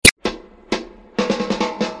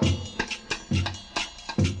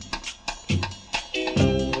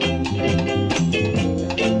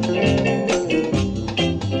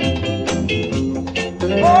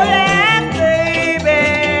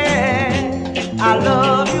I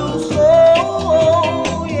love you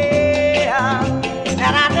so, yeah. And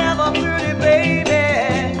I never, pretty baby,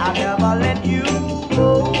 I never let you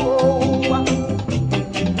go.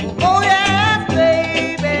 Oh, yes,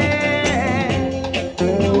 baby,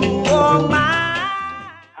 you are mine.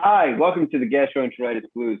 Hi, welcome to the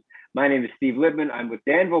Gastroenteritis Blues. My name is Steve Libman. I'm with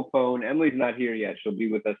Dan Volpone. Emily's not here yet. She'll be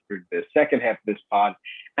with us for the second half of this pod.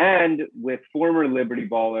 And with former Liberty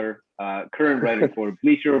baller, current writer for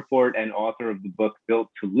Bleacher Report and author of the book Built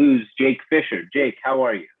to Lose, Jake Fisher. Jake, how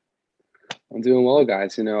are you? I'm doing well,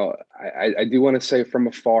 guys. You know, I do want to say from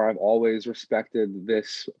afar, I've always respected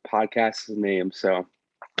this podcast's name. So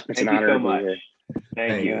it's an honor to be here.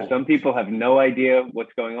 Thank you. Some people have no idea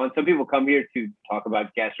what's going on. Some people come here to talk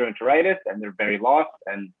about gastroenteritis and they're very lost.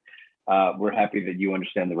 And we're happy that you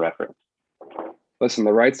understand the reference. Listen,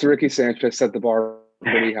 the rights to Ricky Sanchez set the bar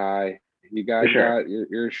pretty high. You guys got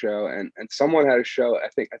your show, and someone had a show. I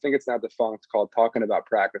think it's now defunct, called Talking About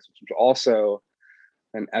Practice, which was also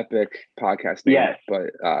an epic podcast name. Yes.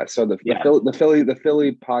 But so the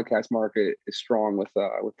Philly podcast market is strong with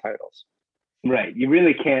titles. Right. You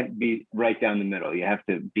really can't be right down the middle. You have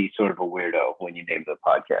to be sort of a weirdo when you name the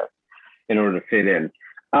podcast in order to fit in.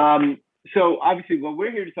 So obviously, what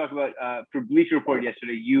we're here to talk about, for Bleacher Report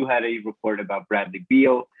yesterday, you had a report about Bradley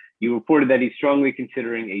Beal. You reported that he's strongly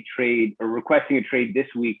considering a trade or requesting a trade this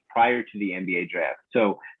week prior to the NBA draft.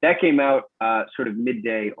 So that came out sort of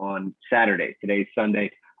midday on Saturday. Today's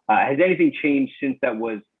Sunday. Has anything changed since that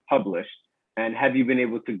was published? And have you been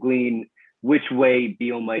able to glean which way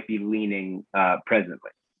Beal might be leaning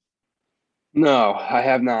presently? No, I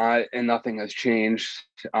have not, and nothing has changed.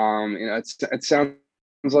 It sounds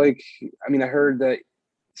like, I mean, I heard that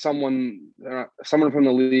someone from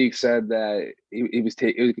the league said that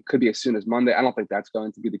it could be as soon as Monday. I don't think that's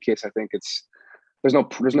going to be the case. I think there's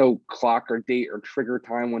no clock or date or trigger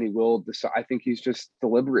time when he will decide. I think he's just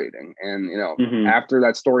deliberating. And after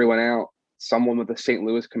that story went out, someone with a St.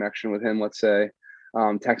 Louis connection with him, let's say,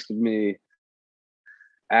 texted me,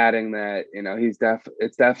 adding that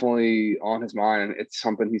it's definitely on his mind and it's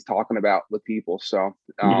something he's talking about with people. So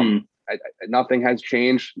nothing has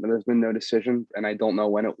changed. There's been no decision, and I don't know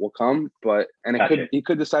when it will come. But he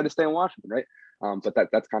could decide to stay in Washington, right? But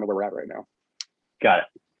that's kind of where we're at right now. Got it.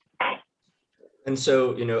 And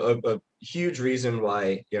so, a huge reason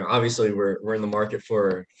why, obviously we're in the market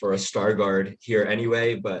for a star guard here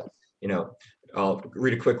anyway. But I'll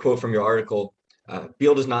read a quick quote from your article.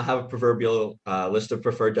 Beal does not have a proverbial list of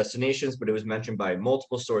preferred destinations, but it was mentioned by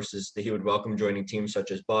multiple sources that he would welcome joining teams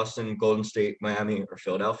such as Boston, Golden State, Miami, or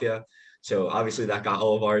Philadelphia. So obviously that got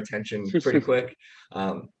all of our attention pretty quick.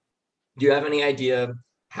 Do you have any idea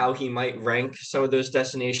how he might rank some of those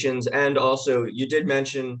destinations? And also, you did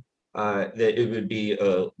mention that it would be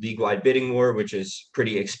a league-wide bidding war, which is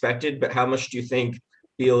pretty expected. But how much do you think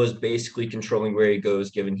Beal is basically controlling where he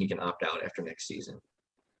goes, given he can opt out after next season?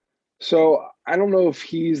 So I don't know if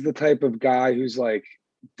he's the type of guy who's like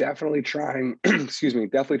definitely trying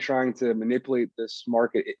to manipulate this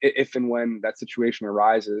market if and when that situation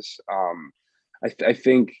arises. I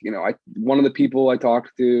think, one of the people I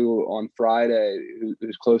talked to on Friday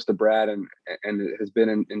who's close to Brad and has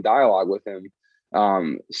been in dialogue with him,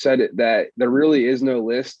 said that there really is no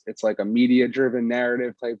list. It's like a media driven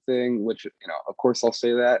narrative type thing, which, of course I'll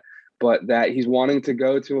say that, but that he's wanting to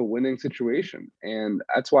go to a winning situation. And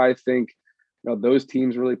that's why I think, those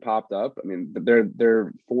teams really popped up. I mean, there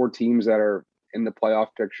are 4 teams that are in the playoff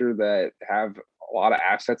picture that have a lot of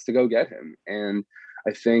assets to go get him. And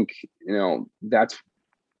I think, it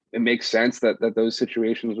makes sense that those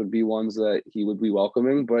situations would be ones that he would be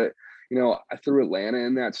welcoming. But, I threw Atlanta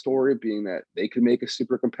in that story, being that they could make a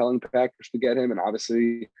super compelling package to get him. And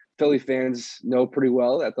obviously Philly fans know pretty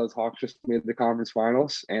well that those Hawks just made the conference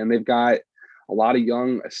finals, and they've got a lot of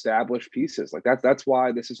young established pieces. Like that's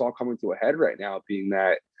why this is all coming to a head right now, being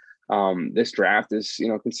that this draft is,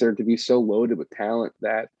 considered to be so loaded with talent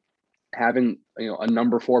that having, a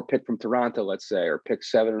number 4 pick from Toronto, let's say, or pick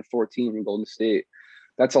 7 and 14 from Golden State,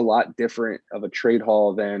 that's a lot different of a trade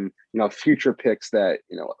haul than, future picks that,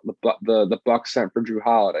 the Bucks sent for Drew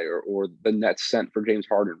Holiday or the Nets sent for James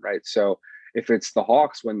Harden, right? So if it's the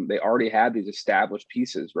Hawks, when they already had these established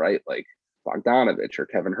pieces, right, like Bogdanovich or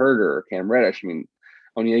Kevin Huerter or Cam Reddish, I mean,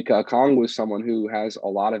 Onyeka Okongwu is someone who has a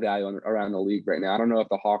lot of value around the league right now. I don't know if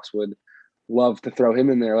the Hawks would love to throw him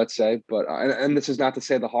in there, let's say, but and this is not to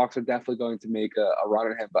say the Hawks are definitely going to make a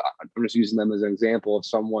run at him, but I'm just using them as an example of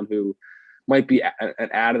someone who might be an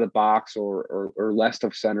out of the box or less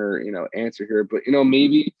of center, answer here. But,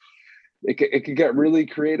 maybe it could get really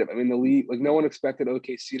creative. I mean, the league, like, no one expected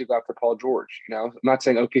OKC to go after Paul George. I'm not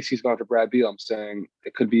saying OKC's going after Brad Beal. I'm saying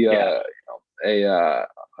it could be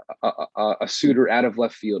a suitor out of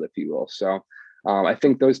left field, if you will. So I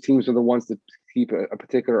think those teams are the ones to keep a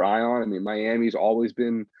particular eye on. I mean, Miami's always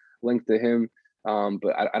been linked to him,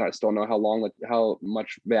 but I don't still know how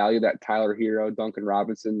much value that Tyler Hero, Duncan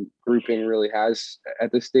Robinson grouping really has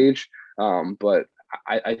at this stage. But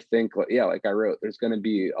I think, yeah, like I wrote, there's going to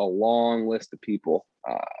be a long list of people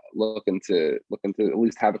looking to at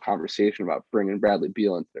least have a conversation about bringing Bradley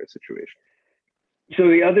Beal into their situation. So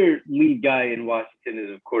the other lead guy in Washington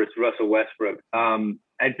is, of course, Russell Westbrook.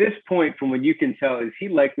 At this point, from what you can tell, is he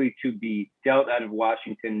likely to be dealt out of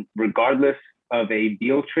Washington regardless of a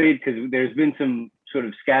Beal trade? Because there's been some sort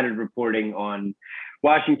of scattered reporting on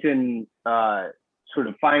Washington sort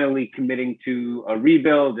of finally committing to a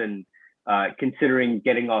rebuild and considering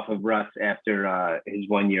getting off of Russ after his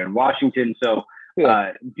 1 year in Washington. So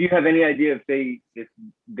do you have any idea if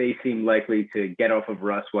they seem likely to get off of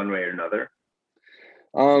Russ one way or another?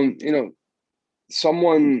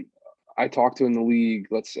 Someone I talked to in the league,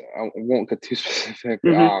 I won't get too specific,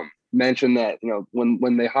 mentioned that,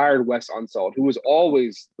 when they hired Wes Unseld, who was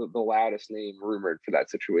always the loudest name rumored for that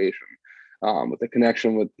situation, with the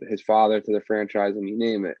connection with his father to the franchise and you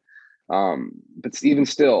name it. But even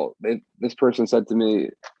still, this person said to me,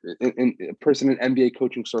 a person in NBA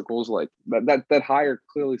coaching circles, like that hire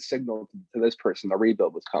clearly signaled to this person the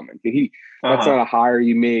rebuild was coming. That's not a hire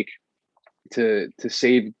you make to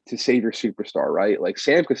save your superstar, right? Like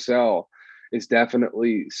Sam Cassell is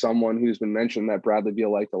definitely someone who's been mentioned that Bradley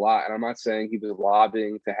Beal liked a lot. And I'm not saying he was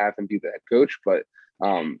lobbying to have him be the head coach, but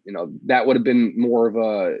that would have been more of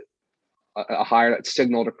a hire that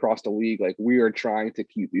signaled across the league, like we are trying to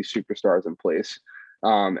keep these superstars in place.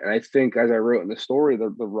 And I think, as I wrote in the story, the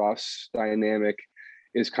Russ dynamic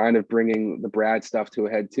is kind of bringing the Brad stuff to a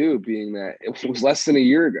head too, being that it was less than a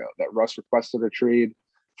year ago that Russ requested a trade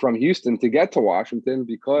from Houston to get to Washington,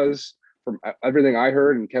 because from everything I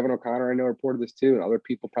heard, and Kevin O'Connor, I know, reported this too, and other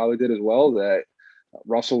people probably did as well, that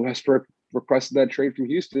Russell Westbrook requested that trade from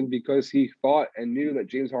Houston because he thought and knew that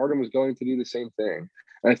James Harden was going to do the same thing.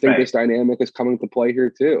 And I think this dynamic is coming to play here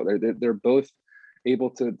too. They're both able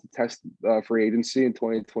to test free agency in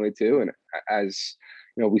 2022. And as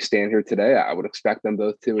we stand here today, I would expect them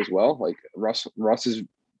both to as well. Like Russ is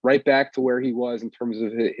right back to where he was in terms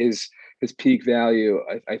of his peak value,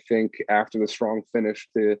 I think, after the strong finish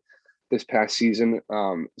to this past season.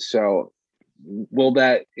 So will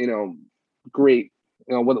that, will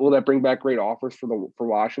that bring back great offers for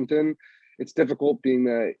Washington? It's difficult, being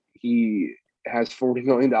that he has $40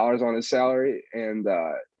 million on his salary, and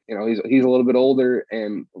he's a little bit older,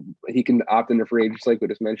 and he can opt into free agency like we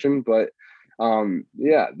just mentioned. But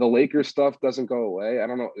the Lakers stuff doesn't go away. I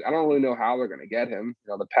don't really know how they're going to get him.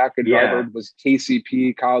 The package I heard was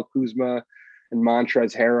KCP, Kyle Kuzma, and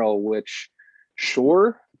Montrezl Harrell, which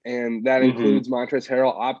sure, and that includes Montrezl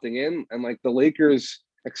Harrell opting in, and like the Lakers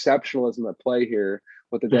exceptionalism at play here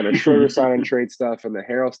with the Dennis Schroeder sign and trade stuff and the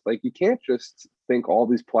Harrell, like you can't just think all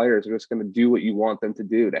these players are just going to do what you want them to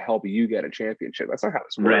do to help you get a championship. That's not how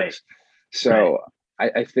this works. Right. So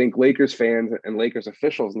I think Lakers fans and Lakers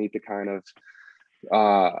officials need to kind of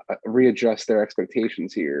readjust their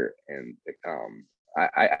expectations here. And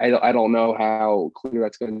I don't know how clear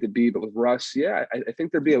that's going to be, but with Russ, I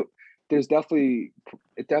think it definitely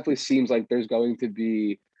seems like there's going to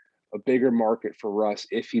be a bigger market for Russ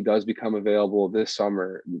if he does become available this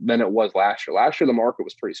summer than it was last year. Last year, the market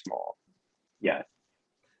was pretty small. Yeah.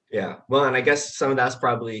 Yeah. Well, and I guess some of that's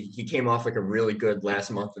probably he came off like a really good last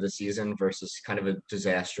month of the season versus kind of a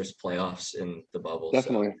disastrous playoffs in the bubble.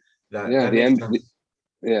 Definitely. So the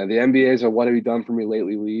NBA is a what have you done for me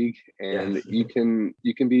lately league. And you can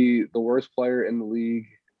be the worst player in the league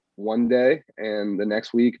one day and the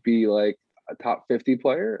next week be like a top 50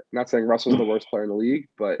 player. I'm not saying Russell's the worst player in the league,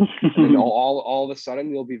 but all of a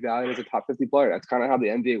sudden you'll be valued as a top 50 player. That's kind of how the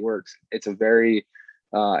NBA works. It's a very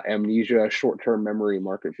amnesia, short-term memory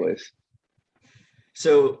marketplace.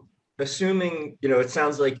 So assuming, it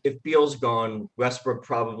sounds like if Beal's gone, Westbrook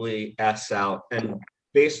probably asks out. And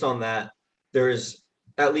based on that, there's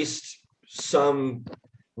at least some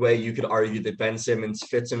way you could argue that Ben Simmons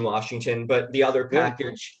fits in Washington, but the other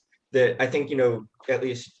package that I think, at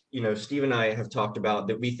least, Steve and I have talked about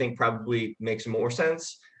that we think probably makes more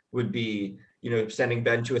sense would be, sending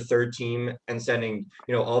Ben to a third team and sending,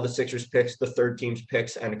 all the Sixers picks, the third team's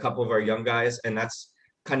picks, and a couple of our young guys. And that's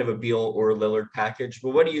kind of a Beal or Lillard package.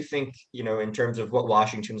 But what do you think, in terms of what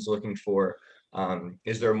Washington's looking for?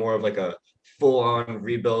 Is there more of like a full-on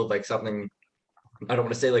rebuild, like something, I don't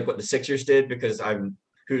want to say like what the Sixers did, because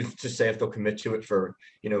who's to say if they'll commit to it for,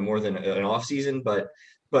 more than an off season, but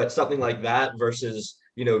something like that versus,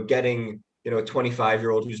 getting a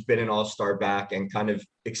 25-year-old who's been an all-star back and kind of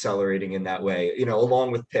accelerating in that way,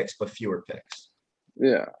 along with picks, but fewer picks.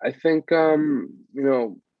 Yeah, I think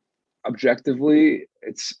objectively,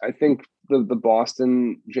 I think the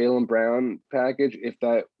Boston Jaylen Brown package, if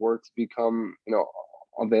that were to become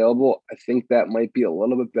available, I think that might be a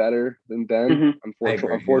little bit better than Ben.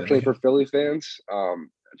 Unfortunately for Philly fans,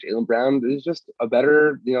 Jaylen Brown is just a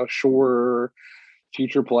better, sure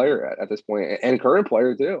future player at this point, and current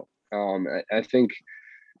player too. I think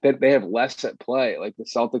that they have less at play. Like the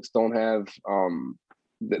Celtics don't have,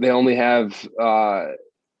 they only have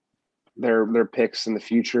their picks in the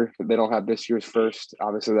future. They don't have this year's first.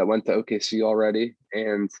 Obviously, that went to OKC already,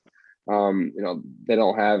 and they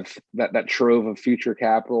don't have that trove of future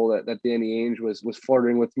capital that Danny Ainge was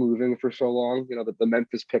flirting with moving for so long. The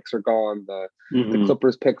Memphis picks are gone. The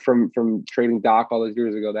Clippers pick from trading Doc all those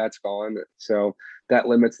years ago, that's gone. So that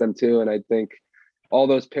limits them too. And I think all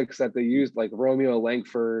those picks that they used, like Romeo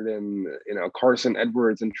Langford and Carson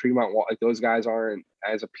Edwards and Tremont, like those guys aren't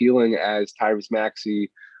as appealing as Tyrese Maxey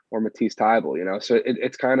or Matisse Thybulle. So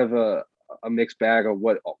it's kind of a mixed bag of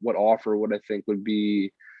what offer would I think would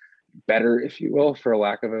be better, if you will, for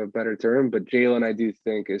lack of a better term. But Jaylen, I do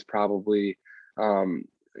think, is probably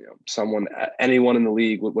someone anyone in the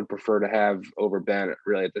league would prefer to have over Ben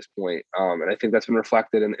really at this point. And I think that's been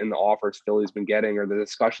reflected in the offers Philly's been getting or the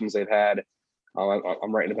discussions they've had.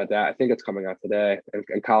 I'm writing about that. I think it's coming out today. And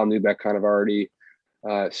Colin Newbeck kind of already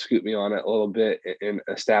scooped me on it a little bit in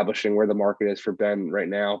establishing where the market is for Ben right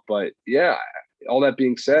now. But yeah, all that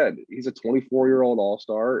being said, he's a 24-year-old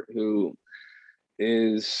all-star who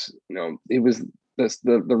is, he was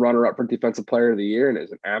the runner-up for Defensive Player of the Year and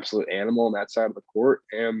is an absolute animal on that side of the court.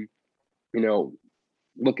 And,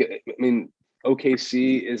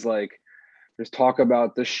 OKC is like, there's talk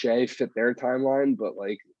about the Shea fit their timeline, but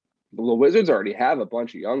like the Wizards already have a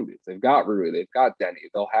bunch of young dudes. They've got Rui, they've got Denny.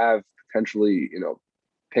 They'll have potentially,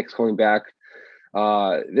 picks coming back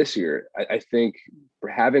this year. I think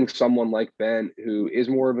having someone like Ben, who is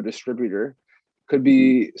more of a distributor, could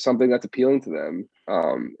be something that's appealing to them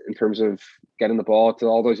in terms of getting the ball to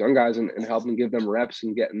all those young guys and helping give them reps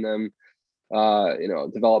and getting them,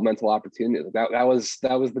 developmental opportunities. That was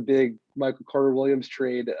the big Michael Carter-Williams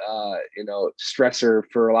trade, stressor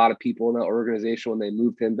for a lot of people in that organization when they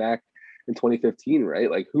moved him back in 2015,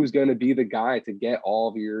 right? Like, who's going to be the guy to get all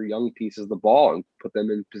of your young pieces the ball and put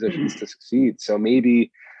them in positions to succeed? So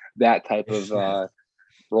maybe that type of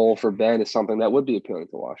role for Ben is something that would be appealing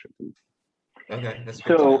to Washington. Okay, that's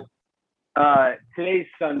so. Today's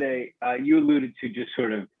Sunday. You alluded to just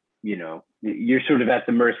sort of, you're sort of at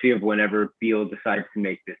the mercy of whenever Beal decides to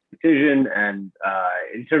make this decision. And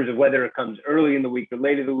in terms of whether it comes early in the week or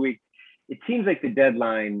late in the week, it seems like the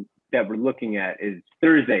deadline that we're looking at is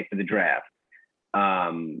Thursday for the draft.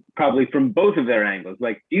 Probably from both of their angles.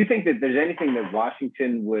 Like, do you think that there's anything that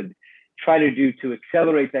Washington would try to do to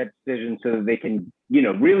accelerate that decision so that they can,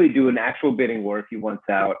 really do an actual bidding war if he wants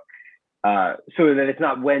out? So that it's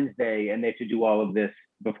not Wednesday and they have to do all of this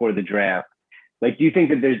before the draft. Like, do you think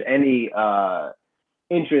that there's any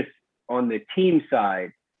interest on the team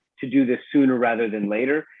side to do this sooner rather than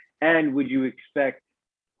later? And would you expect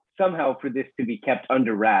somehow for this to be kept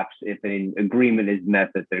under wraps if an agreement is met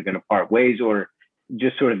that they're going to part ways, or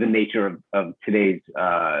just sort of the nature of today's,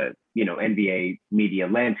 NBA media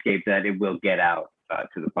landscape that it will get out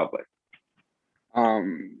to the public?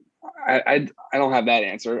 I don't have that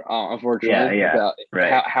answer, unfortunately, about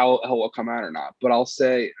how it will come out or not. But I'll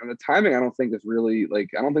say the timing, I don't think is really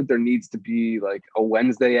I don't think there needs to be like a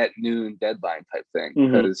Wednesday at noon deadline type thing,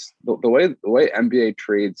 because the way NBA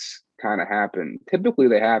trades kind of happen, typically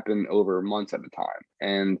they happen over months at a time.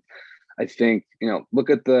 And I think, look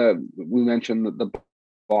at we mentioned the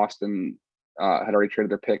Boston had already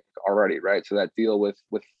traded their pick already, right? So that deal with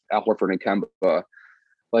Al Horford and Kemba,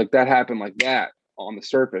 like that happened like that on the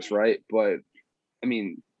surface, right? But I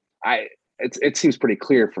mean, it seems pretty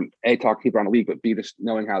clear from A, talking to people around the league, but B, just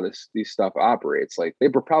knowing how these stuff operates. Like, they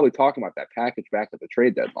were probably talking about that package back at the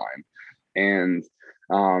trade deadline, and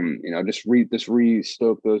just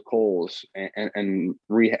re-stoke those coals and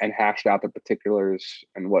hashed out the particulars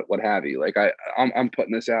and what have you. Like, I'm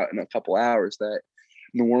putting this out in a couple hours that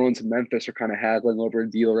New Orleans and Memphis are kind of haggling over a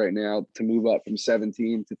deal right now to move up from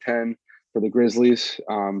 17 to 10 for the Grizzlies,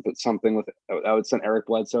 but something I would send Eric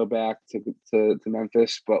Bledsoe back to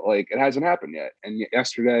Memphis, but like, it hasn't happened yet. And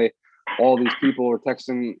yesterday, all these people were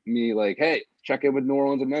texting me like, "Hey, check in with New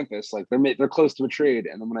Orleans and Memphis. Like, they're close to a trade."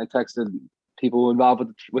 And then when I texted people involved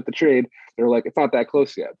with the trade, they were like, "It's not that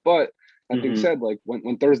close yet." But that being said, like,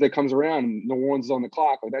 when Thursday comes around and New Orleans is on the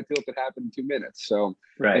clock, like, that deal could happen in 2 minutes. So,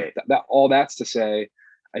 right, that all that's to say,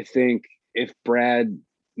 I think if Brad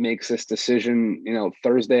makes this decision,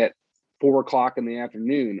 Thursday at 4:00 in the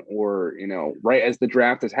afternoon, or, right as the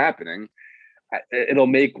draft is happening, it'll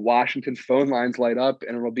make Washington's phone lines light up,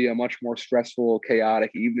 and it'll be a much more stressful,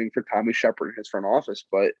 chaotic evening for Tommy Shepard and his front office.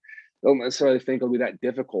 But I don't necessarily think it'll be that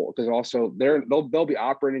difficult, because also they'll be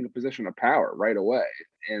operating a position of power right away,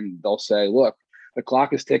 and they'll say, look, the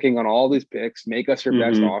clock is ticking on all these picks, make us your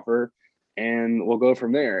best offer, and we'll go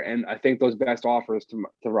from there. And I think those best offers to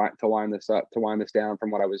wind this down from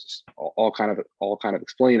what I was all kind of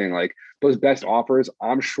explaining, like those best offers,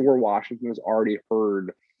 I'm sure Washington has already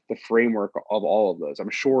heard the framework of all of those. I'm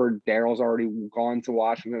sure Daryl's already gone to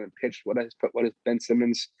Washington and pitched what his Ben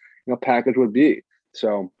Simmons package would be.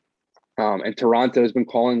 So and Toronto has been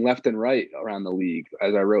calling left and right around the league,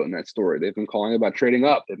 as I wrote in that story. They've been calling about trading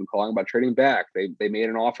up. They've been calling about trading back. They made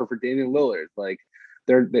an offer for Damian Lillard. Like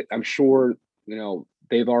I'm sure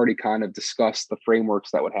they've already kind of discussed the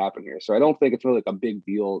frameworks that would happen here. So I don't think it's really like a big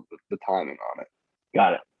deal, the timing on it.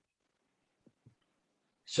 Got it.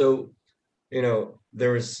 So,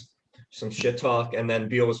 there was some shit talk, and then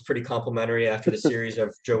Beal was pretty complimentary after the series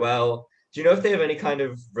of Joel. Do you know if they have any kind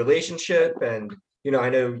of relationship? And, I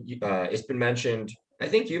know it's been mentioned, I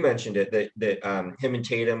think you mentioned it, that him and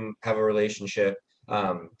Tatum have a relationship.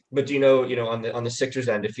 But do you know, on the Sixers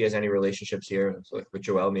end, if he has any relationships here with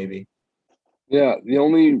Joel, maybe? Yeah, the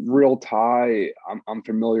only real tie I'm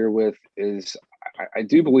familiar with is I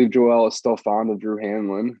do believe Joel is still fond of Drew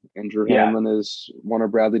Hanlon, and Drew Hanlon is one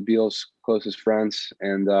of Bradley Beal's closest friends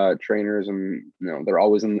and trainers, and they're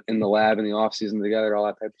always in the lab in the off season together, all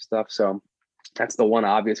that type of stuff. So that's the one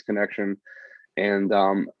obvious connection. And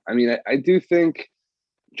I do think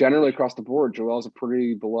generally across the board, Joel's a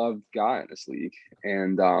pretty beloved guy in this league,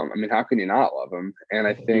 and how can you not love him? And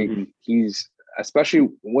I think he's, especially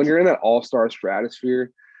when you're in that all-star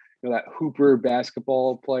stratosphere, that Hooper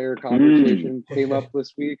basketball player conversation came up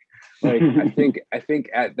this week. Like, I think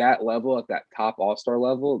at that level, at that top all-star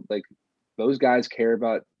level, like those guys care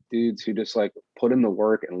about dudes who just like put in the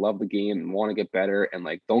work and love the game and want to get better, and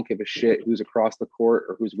like don't give a shit who's across the court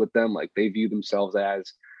or who's with them. Like they view themselves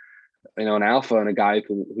as an alpha and a guy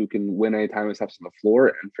who can win anytime he steps on the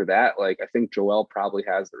floor. And for that, like I think Joel probably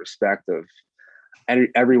has the respect of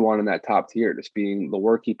everyone in that top tier, just being the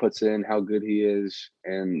work he puts in, how good he is,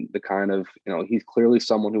 and the kind of, he's clearly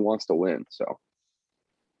someone who wants to win. So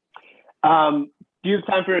do you have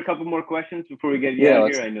time for a couple more questions before we get out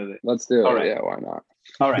of here? I know that. Let's do it. All right. Yeah, why not?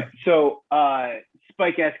 All right. So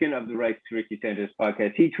Spike Eskin of the Rights to Ricky Sanchez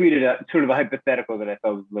podcast, he tweeted sort of a hypothetical that I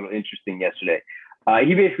thought was a little interesting yesterday.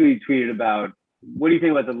 He basically tweeted about, what do you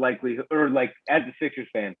think about the likelihood, or like as a Sixers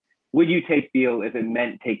fan, would you take Beal if it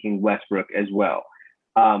meant taking Westbrook as well?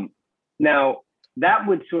 Now, that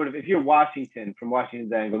would sort of, if you're Washington, from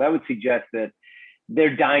Washington's angle, that would suggest that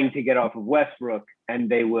they're dying to get off of Westbrook, and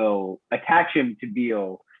they will attach him to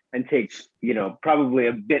Beal and take, probably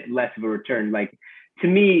a bit less of a return. Like, to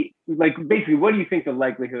me, like, basically, what do you think the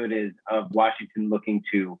likelihood is of Washington looking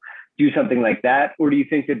to do something like that? Or do you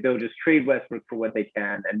think that they'll just trade Westbrook for what they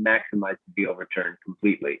can and maximize the Beal return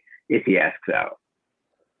completely if he asks out?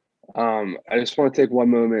 I just want to take one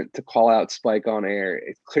moment to call out Spike on air.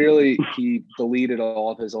 Clearly, he deleted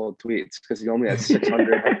all of his old tweets because he only has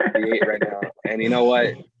 658 right now. And you know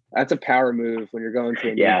what? That's a power move when you're going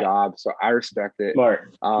to a new job. So I respect it.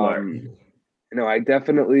 Smart. I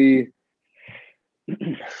definitely.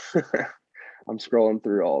 I'm scrolling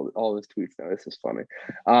through all his tweets now. This is funny.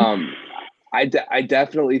 I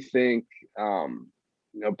definitely think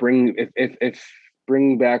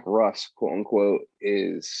bringing back Russ, quote unquote,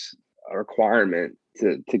 is a requirement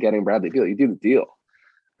to getting Bradley Beal. You do the deal.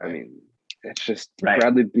 I mean, it's just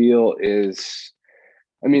Bradley Beal is.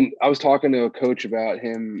 I mean, I was talking to a coach about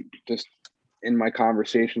him just in my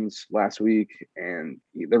conversations last week, and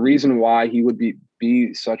the reason why he would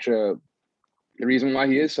be such an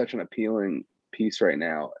appealing piece right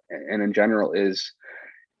now, and in general, is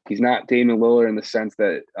he's not Damian Lillard in the sense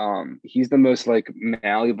that he's the most like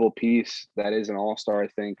malleable piece that is an all-star, I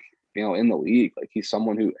think, in the league. Like he's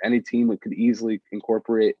someone who any team could easily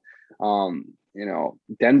incorporate.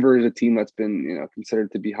 Denver is a team that's been,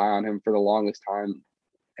 considered to be high on him for the longest time.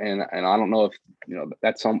 And I don't know if,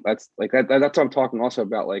 that's what I'm talking also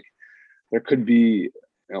about. Like there could be,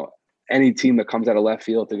 any team that comes out of left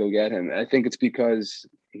field to go get him. I think it's because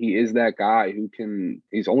he is that guy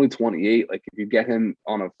he's only 28. Like if you get him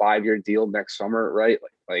on a 5-year deal next summer, right?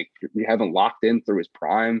 Like you haven't locked in through his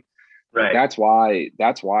prime. Right. That's why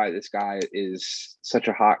this guy is such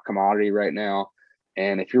a hot commodity right now.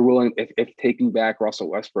 And if you're willing, if taking back Russell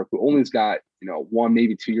Westbrook, who only's got, 1,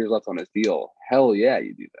 maybe 2 years left on his deal, hell yeah,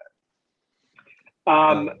 you do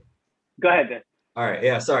that. Go ahead, Ben. All right,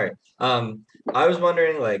 yeah, sorry. I was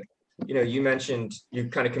wondering, like, you mentioned you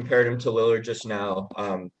kind of compared him to Lillard just now,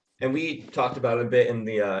 and we talked about it a bit in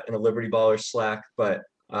the Liberty Ballers Slack. But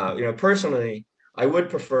personally, I would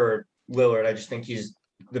prefer Lillard. I just think he's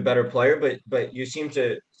the better player. But you seem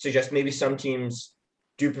to suggest maybe some teams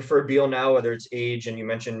do prefer Beal now, whether it's age and you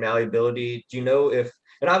mentioned malleability. Do you know if?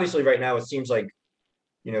 And obviously, right now it seems like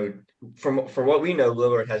for what we know,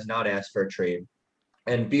 Lillard has not asked for a trade.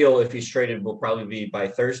 And Beal, if he's traded, will probably be by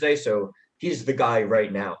Thursday. So he's the guy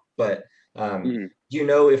right now. But Mhm. do you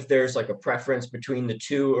know if there's like a preference between the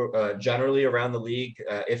two generally around the league?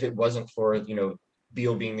 If it wasn't for,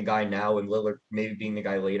 Beal being the guy now and Lillard maybe being the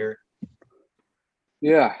guy later?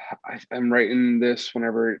 Yeah, I'm writing this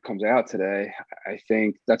whenever it comes out today. I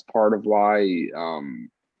think that's part of why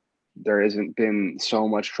there hasn't been so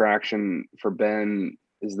much traction for Ben.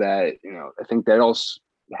 Is that I think Daryl's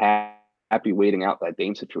happy waiting out that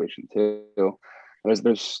Dame situation too.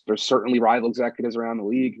 There's certainly rival executives around the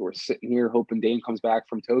league who are sitting here hoping Dame comes back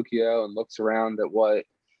from Tokyo and looks around at what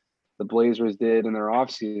the Blazers did in their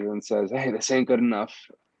offseason and says, "Hey, this ain't good enough.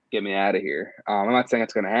 Get me out of here." I'm not saying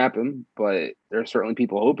it's going to happen, but there's certainly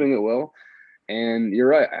people hoping it will. And you're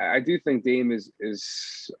right. I do think Dame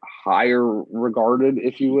is higher regarded,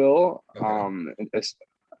 if you will. Okay.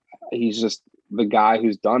 He's just the guy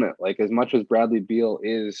who's done it. Like, as much as Bradley Beal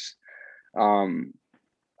is um,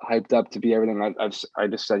 hyped up to be everything I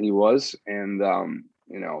just said he was, and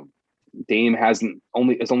Dame has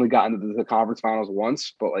only gotten to the conference finals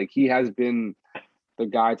once, but like he has been the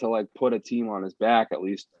guy to like put a team on his back at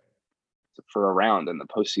least for a round in the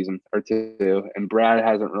postseason or two. And Brad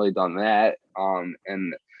hasn't really done that.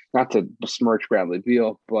 And not to besmirch Bradley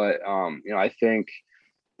Beal, but I think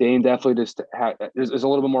Dame definitely just there's a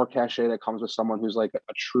little bit more cachet that comes with someone who's like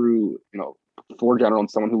a true, floor general and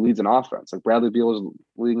someone who leads an offense. Like Bradley Beal is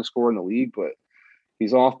leading scorer in the league, but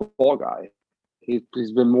he's an off ball guy. He's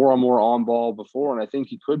been more and more on ball before, and I think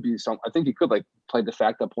he could be I think he could like play de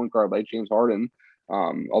facto point guard like James Harden.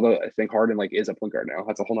 Although I think Harden like is a point guard now.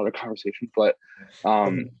 That's a whole nother conversation. But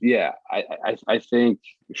yeah, I think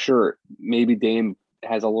sure maybe Dame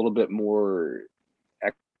has a little bit more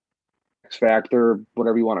X factor,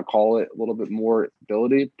 whatever you want to call it, a little bit more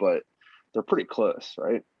ability, but they're pretty close,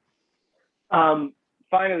 right?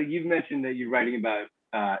 Finally, you've mentioned that you're writing about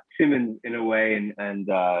Simmons in a way, and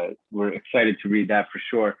we're excited to read that for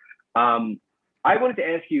sure. I wanted to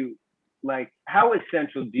ask you, like, how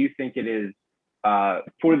essential do you think it is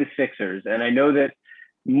for the Sixers? And I know that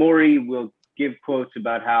Morey will give quotes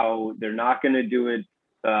about how they're not going to do it,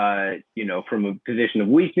 from a position of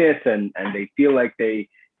weakness, and they feel like they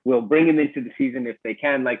will bring him into the season if they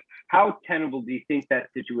can. Like, how tenable do you think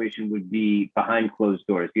that situation would be behind closed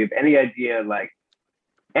doors? Do you have any idea, like,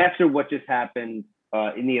 after what just happened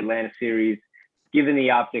in the Atlanta series, given the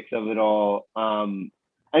optics of it all, and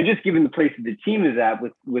just given the place that the team is at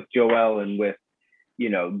with Joel and with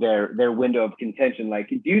their window of contention, like,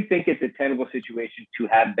 do you think it's a tenable situation to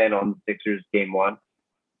have Ben on the Sixers game one?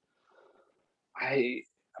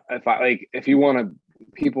 If you want to,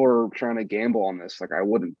 people are trying to gamble on this. Like, I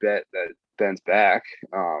wouldn't bet that Ben's back.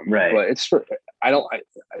 Right. But I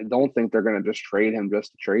don't think they're going to just trade him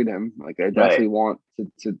just to trade him. Like, I definitely want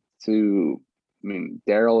to. I mean,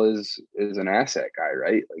 Daryl is an asset guy,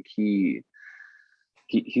 right? Like he's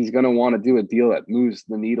going to want to do a deal that moves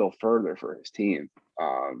the needle further for his team.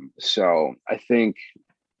 So I think,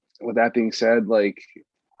 with that being said, like,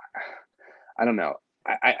 I don't know.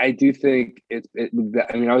 I do think I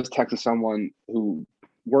was texting someone who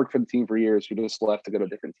worked for the team for years who just left to go to a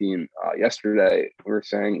different team yesterday. We were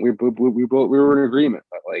saying we were in agreement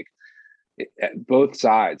that like both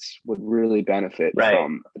sides would really benefit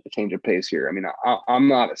from a change of pace here. I mean, I'm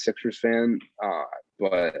not a Sixers fan,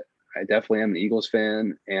 but I definitely am an Eagles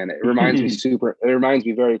fan, and it reminds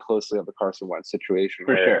me very closely of the Carson Wentz situation.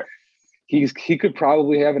 For sure. He could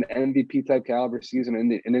probably have an MVP type caliber season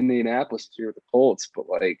in Indianapolis here with the Colts, but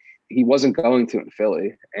like he wasn't going to in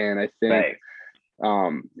Philly. And I think,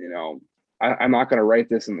 I'm not going to write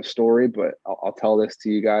this in the story, but I'll tell this to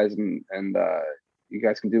you guys, and you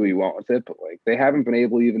guys can do what you want with it. But like they haven't been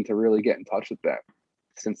able even to really get in touch with them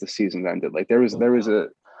since the season ended. Like there was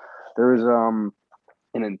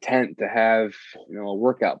an intent to have a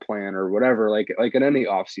workout plan or whatever, like in any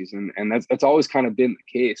off season, and that's always kind of been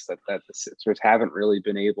the case that the Sixers haven't really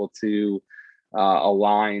been able to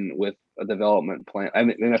align with a development plan. I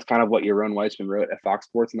mean, and that's kind of what Yaron Weissman wrote at Fox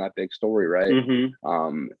Sports in that big story, right?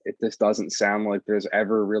 Mm-hmm. It just doesn't sound like there's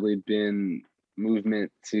ever really been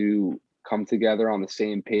movement to come together on the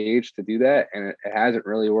same page to do that, and it hasn't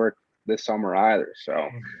really worked this summer either. So Oh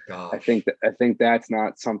my I gosh. think that's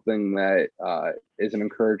not something that is an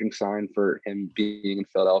encouraging sign for him being in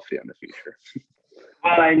Philadelphia in the future.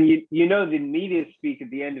 Well, and you know the media speak at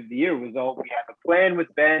the end of the year was all, we have a plan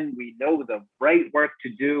with Ben, we know the right work to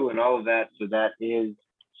do and all of that. So that is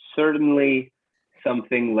certainly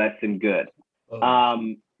something less than good.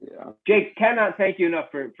 Oh, Yeah. Jake, cannot thank you enough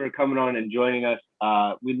for coming on and joining us.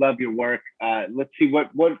 We love your work. Let's see what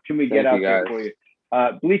can we get Thank you, out there guys. for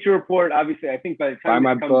you. Bleacher Report, obviously, I think by the Buy time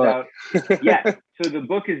my this comes book. out, yeah. So the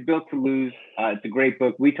book is Built to Lose. It's a great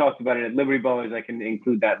book. We talked about it at Liberty Ballers. I can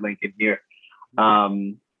include that link in here.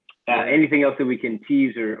 Anything else that we can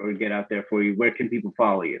tease or get out there for you? Where can people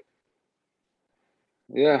follow you?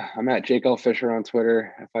 Yeah, I'm at Jake L. Fisher on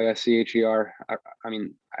Twitter, FISCHER. I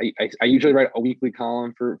mean, I usually write a weekly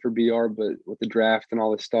column for BR, but with the draft and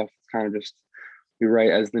all this stuff, it's kind of just we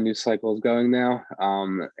write as the news cycle is going now.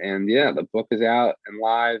 And yeah, the book is out and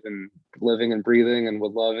live and living and breathing, and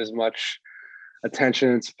would love as much attention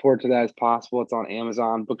and support to that as possible. It's on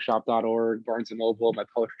Amazon, bookshop.org, Barnes and Noble, my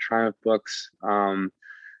Poetry Triumph books.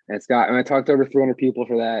 And I talked to over 300 people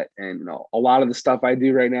for that. And, you know, a lot of the stuff I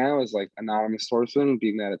do right now is like anonymous sourcing,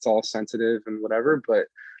 being that it's all sensitive and whatever. But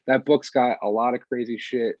that book's got a lot of crazy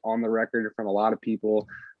shit on the record from a lot of people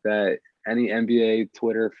that any NBA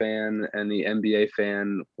Twitter fan and the NBA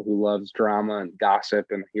fan who loves drama and gossip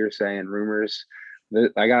and hearsay and rumors,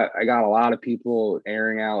 I got a lot of people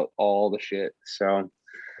airing out all the shit. So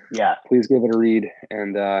Yeah, please give it a read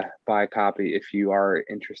and buy a copy if you are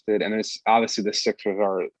interested. And it's obviously the Sixers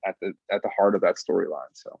are at the heart of that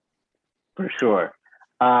storyline. So for sure.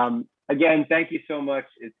 Again, thank you so much.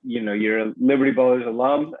 You're a Liberty Ballers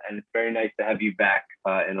alum, and it's very nice to have you back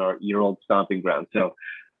in your old stomping ground. So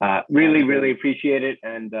really, really appreciate it.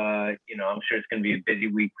 And I'm sure it's going to be a busy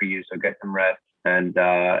week for you. So get some rest, and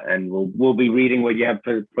we'll be reading what you have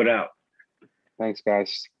to put out. Thanks,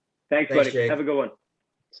 guys. Thanks, buddy. Jake. Have a good one.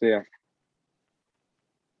 See ya.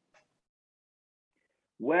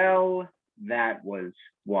 Well, that was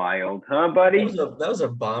wild, huh, buddy? That was a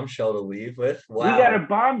bombshell to leave with. Wow. We got a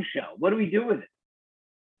bombshell. What do we do with it?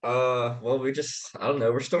 Well, I don't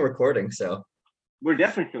know. We're still recording, so. We're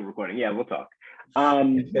definitely still recording. Yeah, we'll talk.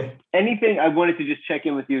 Anything I wanted to just check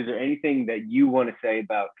in with you. Is there anything that you want to say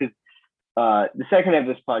about, because the second half of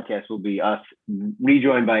this podcast will be us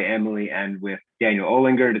rejoined by Emily and with Daniel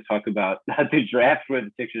Olinger to talk about the draft, where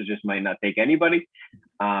the Sixers just might not take anybody.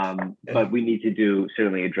 But we need to do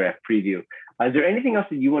certainly a draft preview. Is there anything else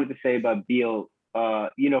that you wanted to say about Beal? For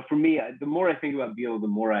me, the more I think about Beal, the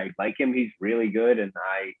more I like him. He's really good, and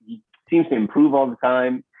he seems to improve all the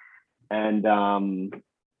time. And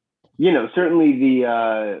certainly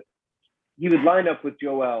he would line up with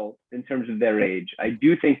Joel in terms of their age. I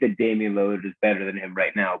do think that Damian Lillard is better than him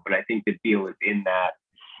right now, but I think that Beal is in that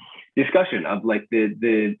discussion of like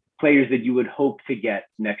the players that you would hope to get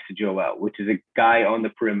next to Joel, which is a guy on the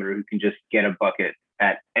perimeter who can just get a bucket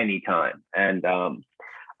at any time. And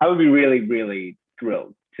I would be really, really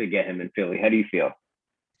thrilled to get him in Philly. How do you feel?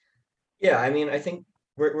 Yeah, I mean, I think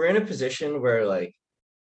we're in a position where, like,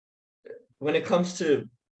 when it comes to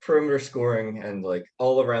perimeter scoring and like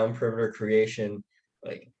all around perimeter creation,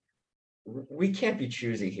 like we can't be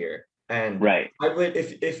choosy here. And right, I would,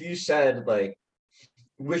 if you said like,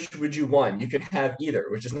 which would you want? You could have either,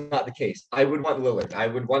 which is not the case. I would want Lillard. I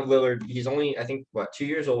would want Lillard. He's only, I think, 2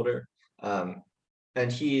 years older,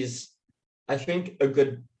 and he's, I think, a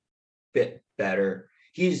good bit better.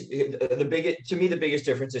 He's to me the biggest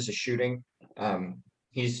difference is his shooting.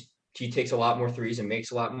 He takes a lot more threes and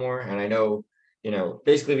makes a lot more. And I know,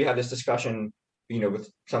 basically we have this discussion, with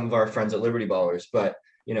some of our friends at Liberty Ballers, but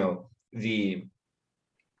the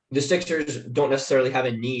Sixers don't necessarily have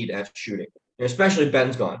a need at shooting, especially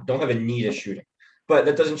Ben's gone, don't have a need at shooting. But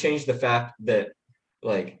that doesn't change the fact that,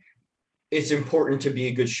 like, it's important to be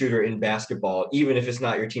a good shooter in basketball, even if it's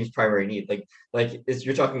not your team's primary need.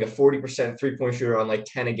 You're talking a 40% 3-point shooter on like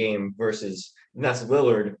 10 a game versus, and that's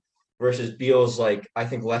Lillard, versus Beal's like, I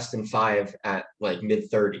think less than 5 at like mid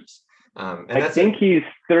 30s. And I think he's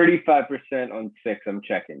 35% on 6. I'm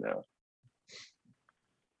checking now.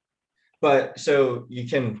 But so you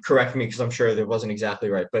can correct me because I'm sure that wasn't exactly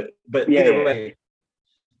right. But yeah, either way,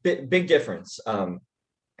 big difference.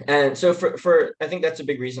 And so for I think that's a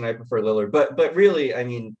big reason I prefer Lillard. But really, I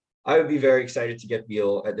mean, I would be very excited to get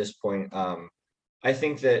Beal at this point. I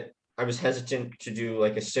think that I was hesitant to do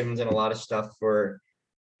like a Simmons and a lot of stuff for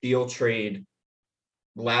Beal trade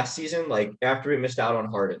last season, like after we missed out on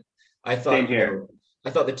Harden. I thought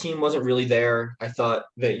the team wasn't really there. I thought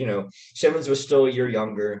that Simmons was still a year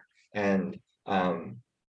younger, and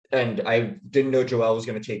I didn't know Joel was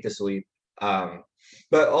going to take this leap.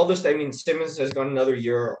 But all this, I mean, Simmons has gone another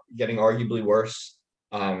year getting arguably worse.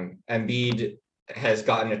 Embiid has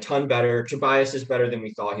gotten a ton better. Tobias is better than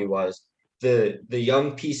we thought he was. The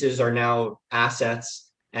young pieces are now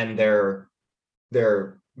assets, and they're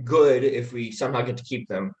good if we somehow get to keep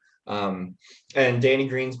them. And Danny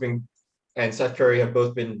Green's been, and Seth Curry have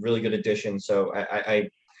both been really good additions. So I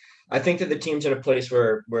think that the team's in a place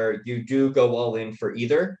where you do go all in for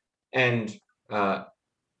either. And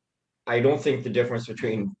I don't think the difference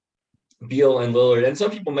between Beal and Lillard, and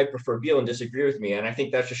some people might prefer Beal and disagree with me, and I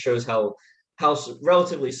think that just shows how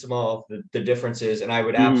relatively small the difference is. And I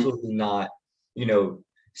would absolutely not,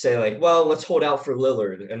 say like, well, let's hold out for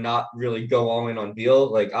Lillard and not really go all in on Beal.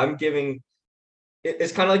 Like, I'm giving,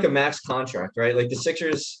 it's kind of like a max contract, right? Like the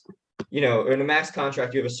Sixers, in a max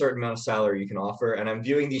contract, you have a certain amount of salary you can offer. And I'm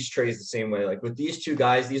viewing these trades the same way. Like with these two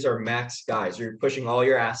guys, these are max guys. You're pushing all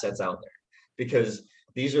your assets out there because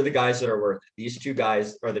these are the guys that are worth it. These two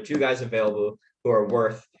guys are the two guys available who are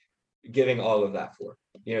worth giving all of that for.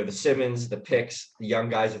 The Simmons, the picks, the young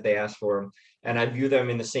guys if they ask for them. And I view them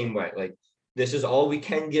in the same way. Like, this is all we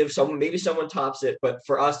can give someone. Maybe someone tops it, but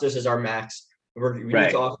for us, this is our max. We need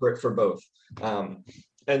to offer it for both.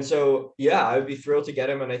 And so, yeah, I would be thrilled to get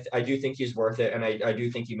him. And I do think he's worth it. And I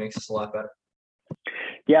do think he makes us a lot better.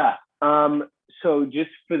 Yeah. So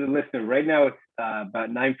just for the listener, right now it's about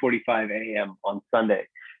 9:45 a.m. on Sunday.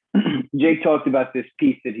 Jake talked about this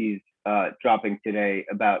piece that he's dropping today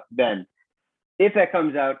about Ben. If that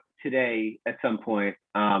comes out today at some point,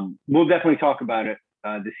 we'll definitely talk about it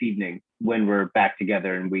this evening when we're back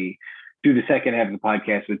together and we do the second half of the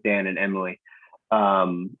podcast with Dan and Emily.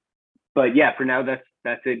 But yeah, for now, that's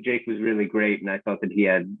it. Jake was really great. And I thought that he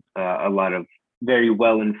had a lot of very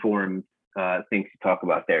well-informed things to talk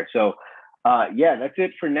about there. So yeah, that's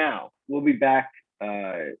it for now. We'll be back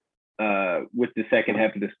with the second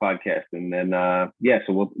half of this podcast. And then, so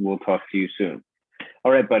we'll talk to you soon.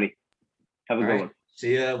 All right, buddy. Have a good one.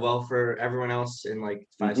 See ya. Well, for everyone else in like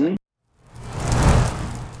 5 seconds.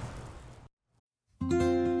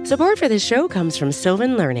 Support for this show comes from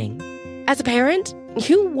Sylvan Learning. As a parent,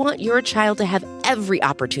 you want your child to have every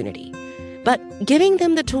opportunity, but giving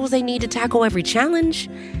them the tools they need to tackle every challenge,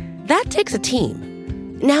 that takes a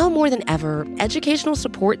team. Now more than ever, educational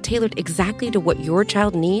support tailored exactly to what your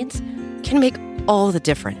child needs can make all the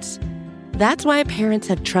difference. That's why parents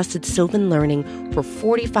have trusted Sylvan Learning for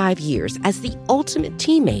 45 years as the ultimate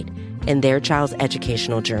teammate in their child's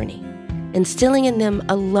educational journey, instilling in them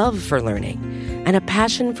a love for learning and a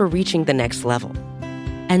passion for reaching the next level.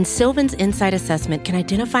 And Sylvan's Insight Assessment can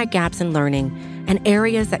identify gaps in learning and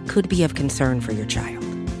areas that could be of concern for your child.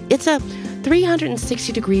 It's a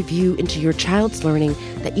 360-degree view into your child's learning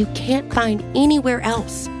that you can't find anywhere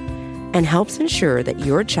else, and helps ensure that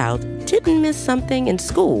your child didn't miss something in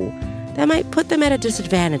school that might put them at a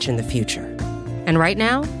disadvantage in the future. And right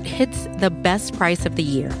now, it's the best price of the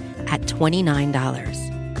year at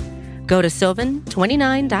 $29. Go to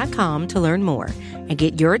sylvan29.com to learn more and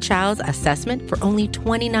get your child's assessment for only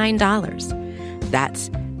 $29. That's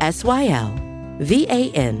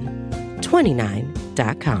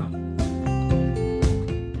SYLVAN29.com.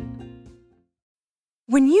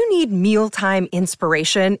 When you need mealtime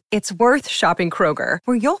inspiration, it's worth shopping Kroger,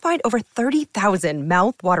 where you'll find over 30,000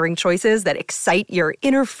 mouth-watering choices that excite your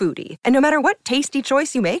inner foodie. And no matter what tasty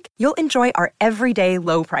choice you make, you'll enjoy our everyday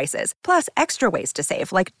low prices, plus extra ways to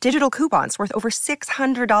save, like digital coupons worth over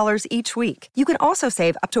 $600 each week. You can also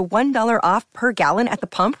save up to $1 off per gallon at the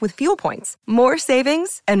pump with fuel points. More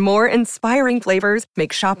savings and more inspiring flavors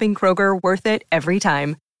make shopping Kroger worth it every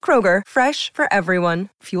time. Kroger, fresh for everyone.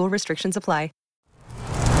 Fuel restrictions apply.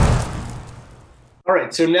 All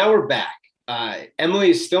right, so now we're back.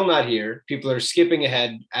 Emily is still not here. People are skipping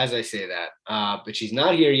ahead as I say that, but she's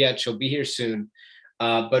not here yet. She'll be here soon.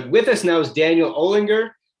 But with us now is Daniel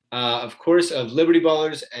Olinger, of course, of Liberty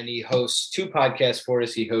Ballers, and he hosts two podcasts for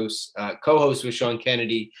us. He hosts, co-hosts with Sean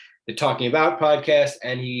Kennedy, the Talking About podcast,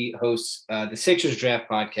 and he hosts the Sixers Draft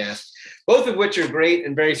podcast, both of which are great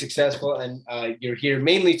and very successful. And you're here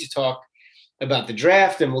mainly to talk about the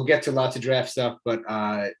draft, and we'll get to lots of draft stuff, but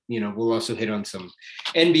we'll also hit on some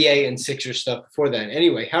NBA and Sixers stuff before that.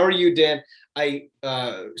 Anyway, how are you, Dan?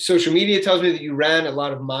 Social media tells me that you ran a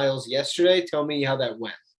lot of miles yesterday. Tell me how that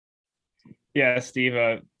went. Yeah, Steve,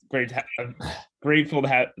 grateful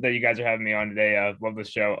that you guys are having me on today. Love the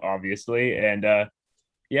show, obviously. And I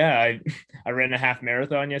ran a half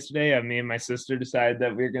marathon yesterday. Me and my sister decided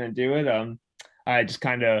that we were going to do it. I just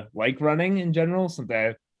kind of like running in general, something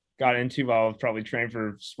I got into while I was probably training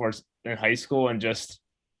for sports in high school, and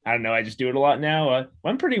I just do it a lot now.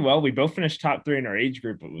 Went pretty well. We both finished top 3 in our age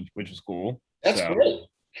group, which was cool. That's great.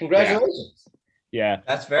 Congratulations. Yeah.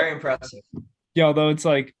 That's very impressive. Yeah, although it's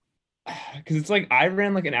like, because it's like I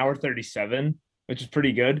ran like an hour 37, which is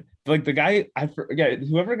pretty good. But like the guy, I forget,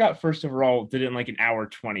 whoever got first overall did it in like an hour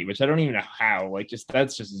 20, which I don't even know how. Like,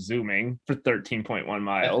 that's just zooming for 13.1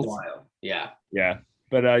 miles. That's wild. Yeah. Yeah.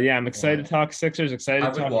 But yeah, I'm excited to talk Sixers, excited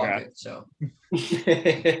I to would talk walk draft. it. So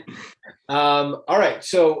All right.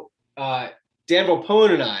 So Dan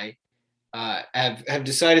Volpone and I have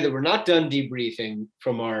decided that we're not done debriefing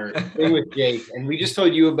from our thing with Jake, and we just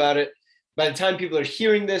told you about it. By the time people are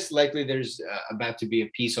hearing this, likely there's about to be a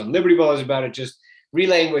piece on Liberty Ballers about it, just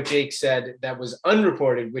relaying what Jake said that was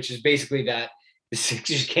unreported, which is basically that the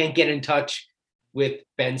Sixers can't get in touch with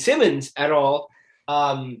Ben Simmons at all.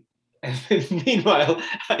 Meanwhile,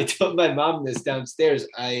 I told my mom this downstairs.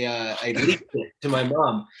 I leaked it to my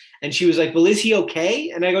mom, and she was like, "Well, is he okay?"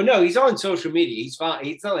 And I go, "No, he's on social media. He's fine.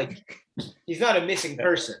 He's not a missing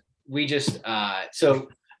person. We just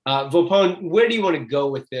Volpone, where do you want to go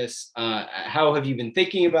with this? How have you been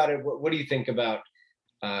thinking about it? What do you think about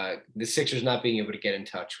the Sixers not being able to get in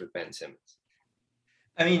touch with Ben Simmons?"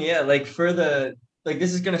 I mean, yeah, like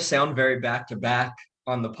this is going to sound very back to back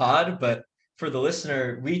on the pod, but for the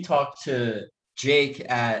listener, we talked to Jake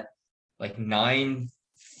at like 9:15,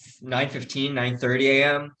 9:30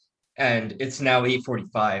 a.m. and it's now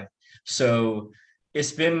 8:45. So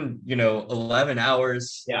it's been, 11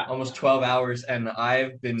 hours, almost 12 hours, and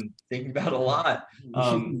I've been thinking about it a lot.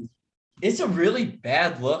 It's a really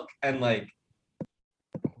bad look, and like,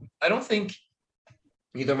 I don't think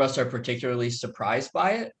either of us are particularly surprised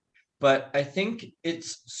by it, but I think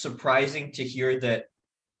it's surprising to hear that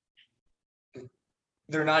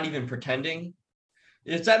they're not even pretending.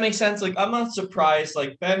 If that makes sense, like I'm not surprised.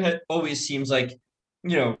 Like Ben always seems like,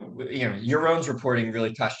 Euron's reporting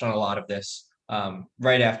really touched on a lot of this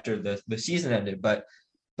right after the season ended, but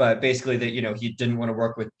basically that he didn't want to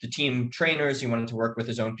work with the team trainers. He wanted to work with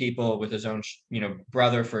his own people, with his own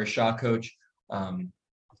brother for a shot coach.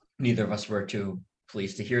 Neither of us were too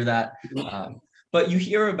pleased to hear that. But you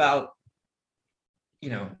hear about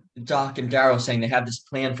Doc and Daryl saying they have this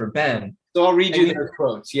plan for Ben. So I'll read you their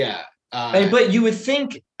quotes. Yeah. But you would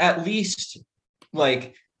think at least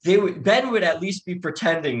like Ben would at least be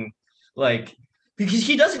pretending, like, because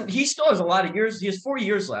he still has a lot of years. He has 4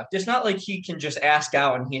 years left. It's not like he can just ask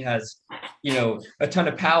out and he has, a ton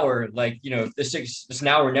of power. Like, the Sixers, it's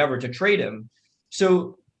now or never to trade him.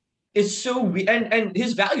 So it's so, and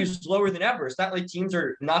his value is lower than ever. It's not like teams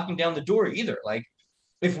are knocking down the door either. Like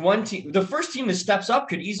if one team, the first team that steps up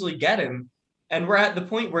could easily get him. And we're at the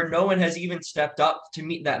point where no one has even stepped up to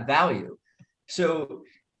meet that value. So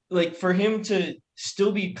like for him to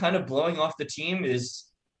still be kind of blowing off the team is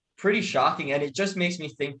pretty shocking. And it just makes me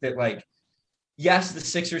think that, like, yes, the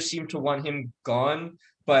Sixers seem to want him gone,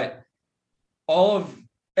 but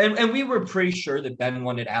and we were pretty sure that Ben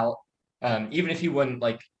wanted out, even if he wouldn't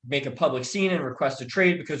like make a public scene and request a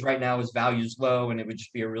trade, because right now his value is low and it would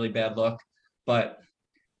just be a really bad look. But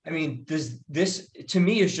I mean, this to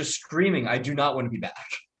me is just screaming, I do not want to be back.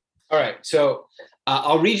 All right. So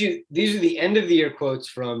I'll read you. These are the end of the year quotes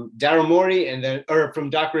from Daryl Morey or from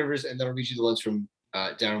Doc Rivers, and then I'll read you the ones from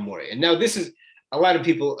Daryl Morey. And now this is, a lot of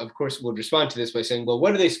people, of course, will respond to this by saying, well,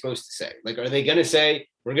 what are they supposed to say? Like, are they going to say,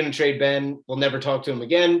 we're going to trade Ben, we'll never talk to him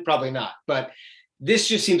again? Probably not. But this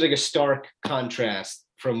just seems like a stark contrast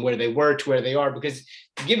from where they were to where they are, because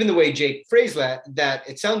given the way Jake phrased that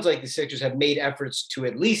it sounds like the Sixers have made efforts to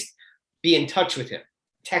at least be in touch with him.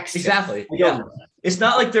 Text exactly. Him. Yeah. It's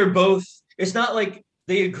not like it's not like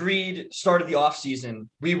they agreed start of the offseason.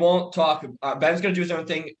 We won't talk. Ben's going to do his own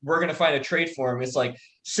thing. We're going to find a trade for him. It's like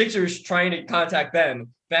Sixers trying to contact Ben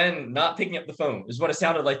not picking up the phone is what it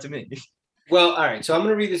sounded like to me. Well, all right. So I'm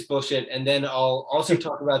going to read this bullshit, and then I'll also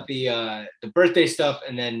talk about the birthday stuff,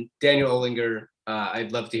 and then Daniel Olinger.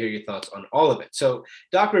 I'd love to hear your thoughts on all of it. So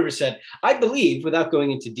Doc Rivers said, I believe, without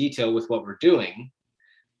going into detail with what we're doing,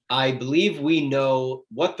 I believe we know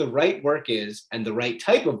what the right work is and the right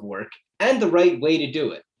type of work and the right way to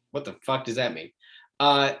do it. What the fuck does that mean?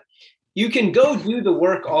 You can go do the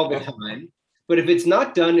work all the time, but if it's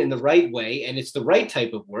not done in the right way and it's the right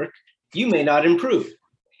type of work, you may not improve.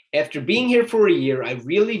 After being here for a year, I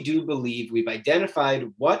really do believe we've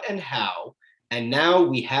identified what and how, and now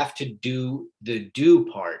we have to do the do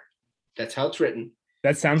part. That's how it's written.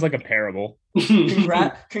 That sounds like a parable.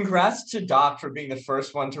 Congrats to Doc for being the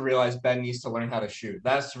first one to realize Ben needs to learn how to shoot.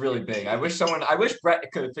 That's really big. I wish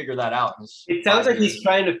Brett could have figured that out. It sounds like he's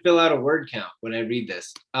trying to fill out a word count when I read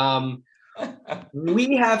this.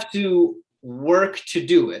 We have to work to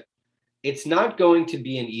do it. It's not going to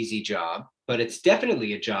be an easy job, but it's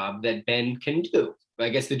definitely a job that Ben can do. I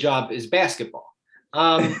guess the job is basketball.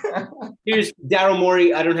 Here's Daryl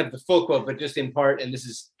Morey. I don't have the full quote, but just in part, and this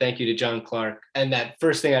is thank you to John Clark. And that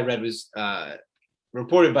first thing I read was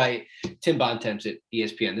reported by Tim Bontemps at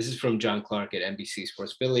ESPN. This is from John Clark at NBC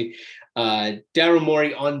Sports Philly. Daryl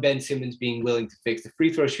Morey on Ben Simmons being willing to fix the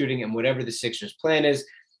free throw shooting and whatever the Sixers' plan is.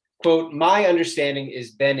 Quote, my understanding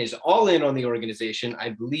is Ben is all in on the organization, I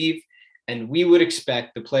believe, and we would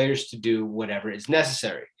expect the players to do whatever is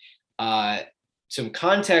necessary. Some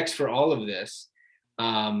context for all of this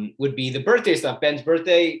would be the birthday stuff. Ben's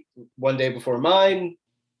birthday, one day before mine.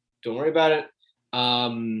 Don't worry about it.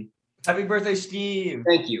 Happy birthday, Steve.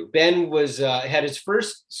 Thank you. Ben was had his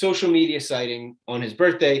first social media sighting on his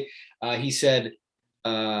birthday. He said,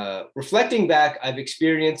 reflecting back, I've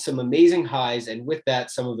experienced some amazing highs and with that,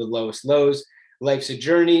 some of the lowest lows. Life's a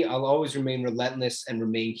journey. I'll always remain relentless and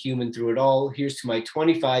remain human through it all. Here's to my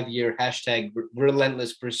 25-year hashtag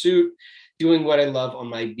relentless pursuit, doing what I love on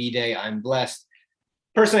my B-day. I'm blessed.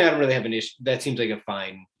 Personally, I don't really have an issue. That seems like a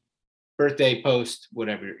fine birthday post,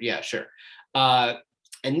 whatever. Yeah, sure.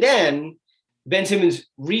 And then Ben Simmons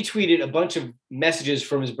retweeted a bunch of messages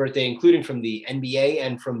from his birthday, including from the NBA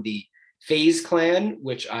and from the FaZe clan,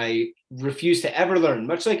 which I refuse to ever learn.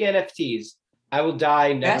 Much like NFTs, I will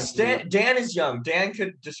die. Never. Dan is young. Dan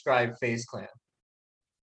could describe FaZe clan.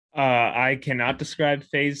 I cannot describe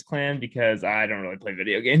FaZe clan because I don't really play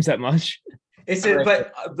video games that much.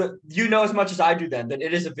 But you know as much as I do then that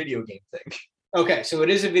it is a video game thing. Okay, so it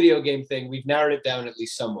is a video game thing. We've narrowed it down at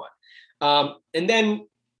least somewhat. And then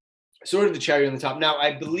sort of the cherry on the top. Now,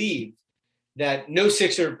 I believe that no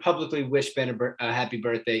Sixer publicly wished Ben a happy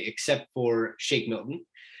birthday except for Shake Milton.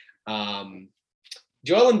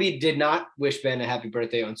 Joel Embiid did not wish Ben a happy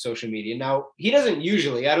birthday on social media. Now, he doesn't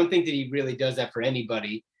usually. I don't think that he really does that for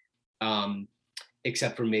anybody,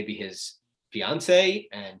 except for maybe his fiance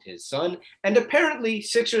and his son. And apparently,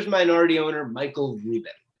 Sixers minority owner Michael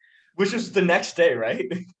Rubin. Which was the next day,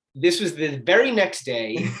 right? This was the very next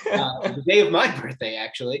day, the day of my birthday,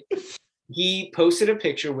 actually. He posted a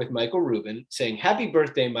picture with Michael Rubin saying, happy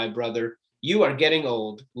birthday, my brother. You are getting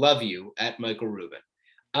old. Love you, at Michael Rubin.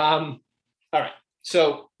 All right.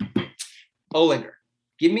 So, Olinger,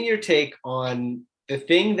 give me your take on the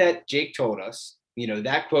thing that Jake told us,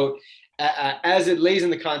 that quote, as it lays in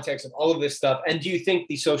the context of all of this stuff. And do you think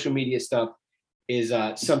the social media stuff is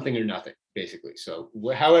something or nothing, basically? So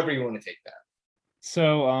however you want to take that.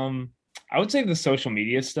 So I would say the social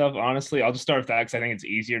media stuff, honestly, I'll just start with that because I think it's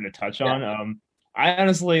easier to touch on. I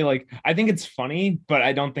honestly, I think it's funny, but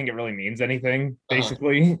I don't think it really means anything,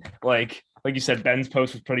 basically. Like you said, Ben's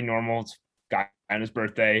post was pretty normal. It's guy on his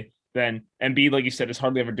birthday. Then Embiid, like you said, is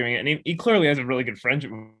hardly ever doing it. And he clearly has a really good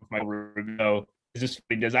friendship with Michael Rubin. So it's just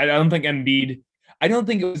what he does. I don't think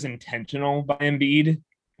it was intentional by Embiid,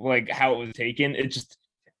 how it was taken.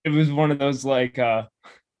 It was one of those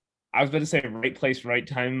I was about to say right place, right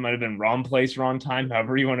time. Might have been wrong place, wrong time.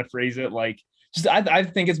 However you want to phrase it. I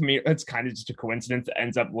think it's kind of just a coincidence that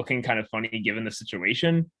ends up looking kind of funny given the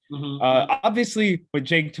situation. Mm-hmm. Obviously, what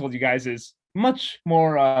Jake told you guys is much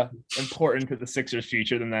more important to the Sixers'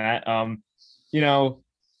 future than that. I don't know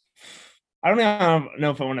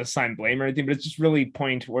if I want to assign blame or anything, but it's just really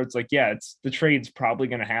pointing towards it's the trade's probably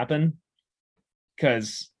going to happen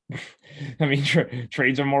because. I mean,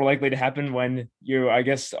 trades are more likely to happen when you, I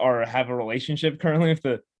guess, have a relationship currently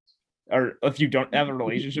or if you don't have a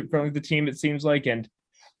relationship currently with the team, it seems like. And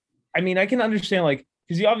I mean, I can understand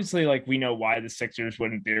because you obviously we know why the Sixers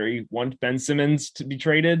would in theory want Ben Simmons to be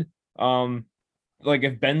traded.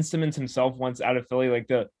 If Ben Simmons himself wants out of Philly,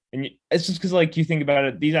 it's just because you think about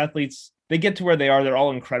it, these athletes, they get to where they are, they're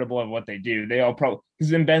all incredible at what they do. They all probably,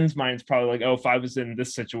 because in Ben's mind, it's probably if I was in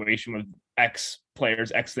this situation with X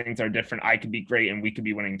players, X things are different, I could be great and we could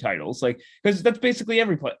be winning titles. Because that's basically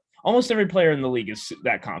almost every player in the league is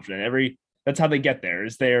that confident. That's how they get there,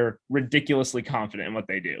 is they're ridiculously confident in what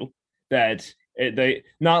they do. That they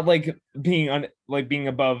not being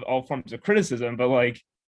above all forms of criticism, but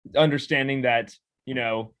understanding that,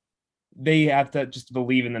 they have to just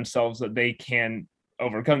believe in themselves that they can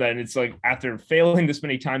overcome that. And it's after failing this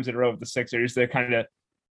many times in a row with the Sixers, they're kind of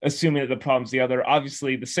assuming that the problem's the other.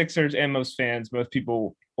 Obviously, the Sixers and most fans, most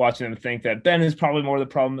people watching them think that Ben is probably more the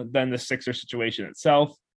problem than the Sixers situation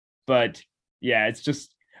itself. But yeah, it's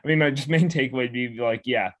just, my main takeaway would be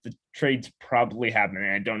the trade's probably happening.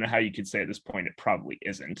 I don't know how you could say at this point it probably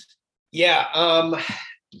isn't. Yeah.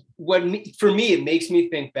 For me, it makes me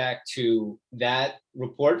think back to that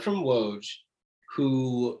report from Woj,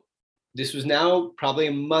 who this was now probably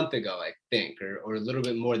a month ago, I think, or a little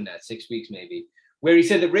bit more than that, 6 weeks maybe, where he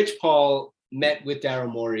said that Rich Paul met with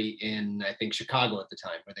Daryl Morey in, I think, Chicago at the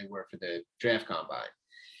time, where they were for the draft combine.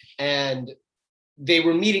 And they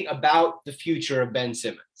were meeting about the future of Ben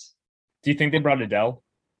Simmons. Do you think they brought Adele?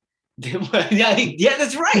 Yeah,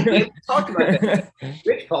 that's right. We talked about that.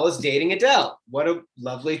 Rich Paul is dating Adele. What a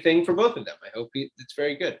lovely thing for both of them. I hope it's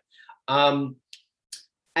very good. And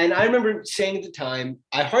I remember saying at the time,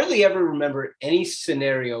 I hardly ever remember any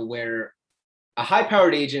scenario where a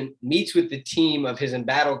high-powered agent meets with the team of his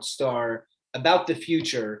embattled star about the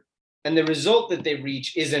future, and the result that they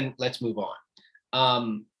reach isn't let's move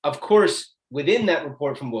on. Of course, within that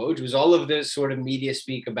report from Woj was all of this sort of media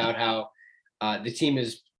speak about how the team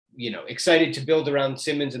is, excited to build around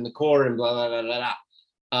Simmons and the core and blah, blah, blah, blah,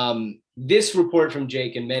 blah. This report from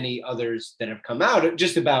Jake and many others that have come out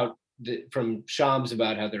just about from Shams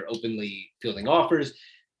about how they're openly fielding offers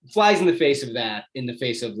flies in the face of that, in the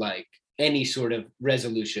face of like any sort of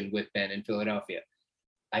resolution with Ben in Philadelphia.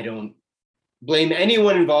 I don't blame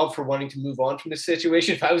anyone involved for wanting to move on from this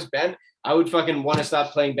situation. If I was Ben, I would fucking want to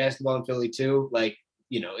stop playing basketball in Philly too. Like,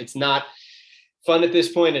 it's not fun at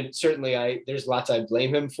this point, and certainly there's lots I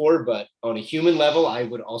blame him for, but on a human level, I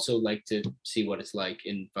would also like to see what it's like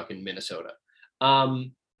in fucking Minnesota.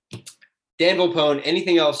 Dan Volpone,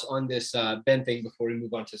 anything else on this Ben thing before we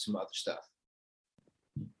move on to some other stuff?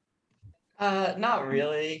 Not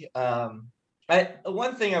really.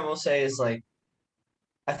 One thing I will say is like,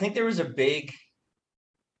 I think there was I don't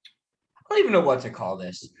even know what to call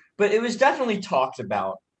this, but it was definitely talked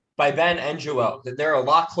about by Ben and Joel that they're a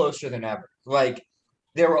lot closer than ever. Like,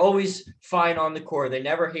 they were always fine on the court. They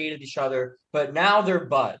never hated each other, but now they're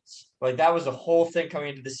buds. Like, that was the whole thing coming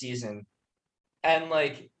into the season. And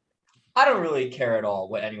like, I don't really care at all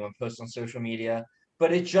what anyone posts on social media,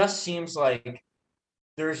 but it just seems like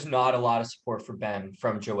there's not a lot of support for Ben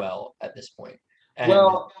from Joel at this point. And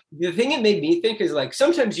well, the thing it made me think is like,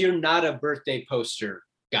 sometimes you're not a birthday poster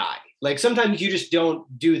guy. Like, sometimes you just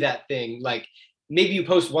don't do that thing. Like, maybe you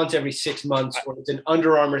post once every 6 months, or it's an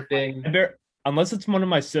Under Armour thing. Unless it's one of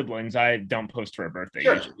my siblings, I don't post for a birthday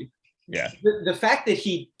usually. Yeah. The fact that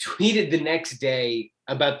he tweeted the next day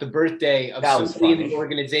about the birthday of somebody in the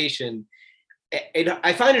organization,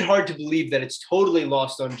 I find it hard to believe that it's totally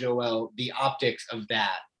lost on Joel, the optics of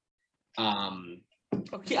that.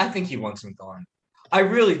 I think he wants him gone. I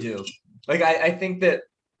really do. Like, I think that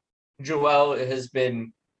Joel has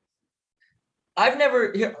been.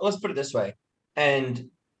 Let's put it this way. And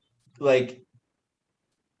like,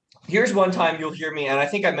 here's one time you'll hear me, and I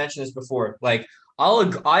think I mentioned this before. Like,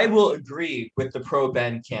 I will agree with the pro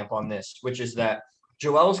Ben camp on this, which is that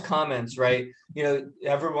Joel's comments, right?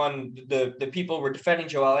 Everyone, the people were defending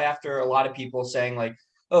Joel after a lot of people saying like,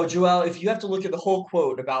 oh, Joel, if you have to look at the whole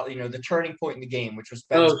quote about, the turning point in the game, which was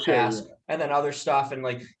Ben's pass, and then other stuff. And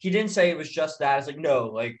like, he didn't say it was just that. It's like, no,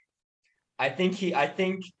 like, I think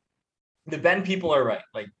the Ben people are right.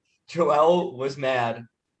 Like, Joel was mad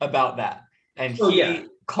about that. And he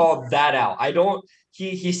called that out.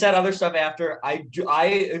 He said other stuff after. I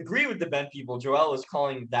agree with the Ben people. Joel is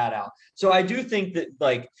calling that out. So I do think that,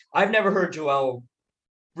 like, I've never heard Joel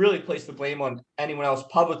really place the blame on anyone else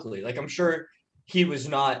publicly. Like, I'm sure he was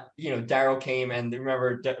not, Daryl came, and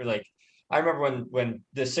remember, like, I remember when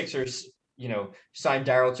the Sixers, signed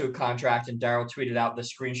Daryl to a contract, and Daryl tweeted out the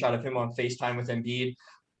screenshot of him on FaceTime with Embiid.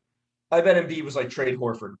 I bet Embiid was like, trade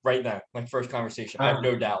Horford right then, like, first conversation. I have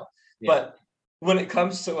no doubt. Yeah. But when it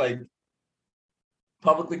comes to like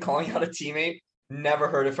publicly calling out a teammate, never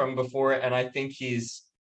heard it from him before. And I think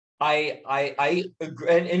I agree.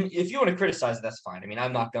 And if you want to criticize it, that's fine. I mean,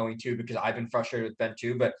 I'm not going to, because I've been frustrated with Ben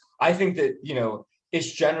too, but I think that,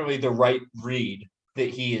 it's generally the right read that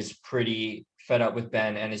he is pretty fed up with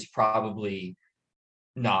Ben and is probably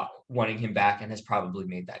not wanting him back, and has probably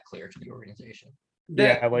made that clear to the organization.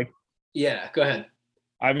 Yeah, go ahead.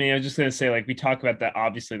 I mean, I was just going to say, like, we talk about that,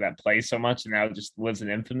 obviously, that play so much, and now it just lives in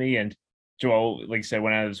infamy. And Joel, like I said,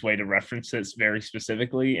 went out of his way to reference this very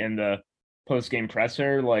specifically in the post-game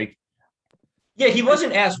presser. Like, yeah, he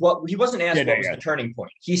wasn't asked what was the turning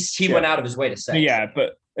point. He went out of his way to say. Yeah,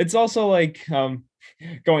 but it's also like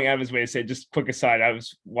going out of his way to say, just quick aside, I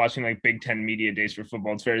was watching like Big Ten Media Days for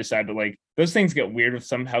football. It's very sad, but like those things get weird with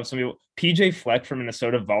somehow some people. PJ Fleck from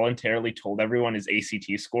Minnesota voluntarily told everyone his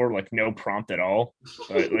ACT score, like no prompt at all.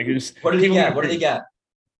 But like, what did he get? What did he get?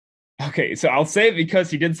 Okay, so I'll say it because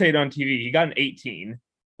he did say it on TV. He got an 18,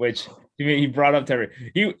 which he brought up to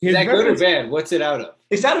every. Is that good or bad? What's it out of?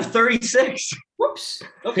 It's out of 36. Whoops.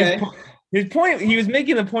 Okay. His point, he was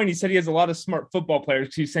making the point, he said he has a lot of smart football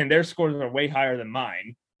players. He's saying their scores are way higher than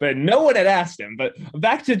mine, but no one had asked him. But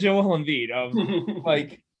back to Joel Embiid,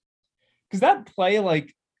 like, because that play,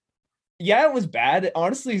 like, yeah, it was bad.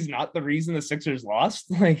 Honestly, he's not the reason the Sixers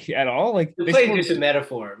lost, like at all. Like The play is just a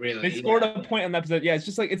metaphor, really. They scored a point on that episode. Yeah, it's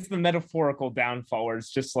just like it's the metaphorical downfall where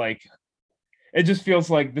it's just like it just feels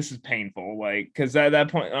like this is painful. Like because at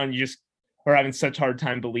that point on, you just are having such hard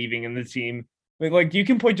time believing in the team. Like you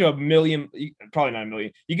can point to a million, probably not a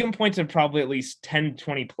million. You can point to probably at least 10,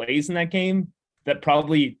 20 plays in that game that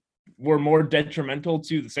probably were more detrimental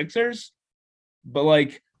to the Sixers. But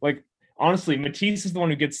like honestly, Matisse is the one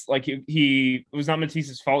who gets like he it was not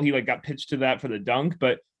Matisse's fault. He like got pitched to that for the dunk,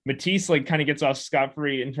 but Matisse like kind of gets off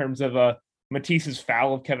scot-free in terms of Matisse's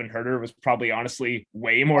foul of Kevin Huerter was probably honestly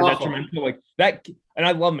way more detrimental. Like that, and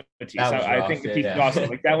I love Matisse. I think Matisse is awesome.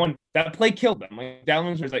 Like that play killed them. Like that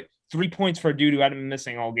one was like 3 points for a dude who hadn't been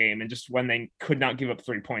missing all game, and just when they could not give up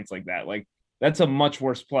 3 points like that, like that's a much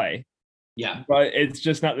worse play. Yeah, but it's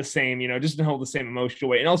just not the same, just to hold the same emotional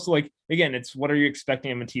weight. And also, like again, it's what are you expecting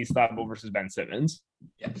a Matisse Thybulle versus Ben Simmons?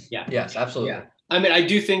 Yes, absolutely. Yeah. I mean, I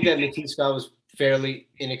do think that Matisse foul was fairly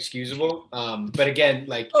inexcusable. But again,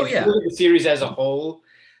 like if you look at the series as a whole,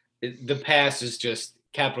 the pass is just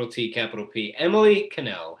capital T, capital P. Emily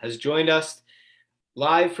Cannell has joined us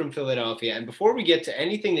live from Philadelphia. And before we get to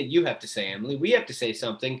anything that you have to say, Emily, we have to say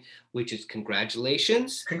something, which is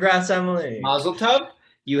congratulations. Congrats, Emily. Mazel tov.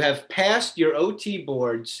 You have passed your OT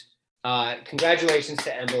boards. Congratulations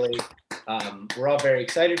to Emily. We're all very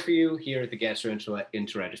excited for you here at the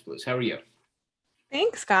Gastroenteritis Blues. How are you?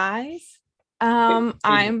 Thanks, guys. I'm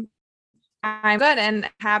good, and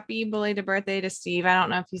happy belated birthday to Steve. I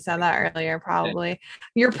don't know if you said that earlier. Probably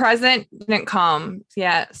your present didn't come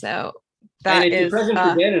yet, so that and it's is a present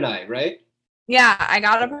for Dan and I, right? Yeah, I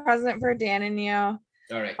got a present for Dan and you. All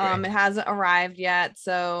right. Great. It hasn't arrived yet,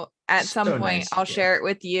 so at some point nice. I'll share it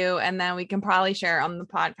with you, and then we can probably share it on the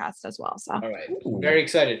podcast as well. So all right. Very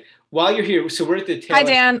excited. While you're here, so we're at the tail Hi,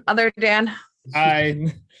 Dan. Other Dan.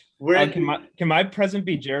 Hi. Can my present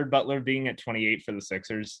be Jared Butler being at 28 for the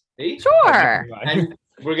Sixers? Sure. And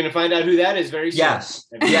we're gonna find out who that is very soon. Yes.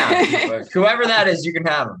 Yeah. Whoever that is, you can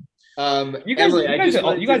have him. You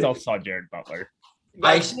guys all saw Jared Butler.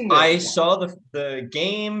 I saw the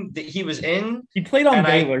game that he was in. He played on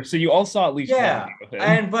Baylor, so you all saw at least one game of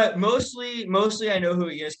him. But mostly I know who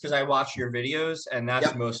he is because I watch your videos, and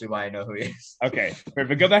that's mostly why I know who he is. Okay,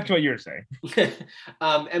 but go back to what you were saying.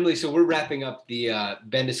 Emily, so we're wrapping up the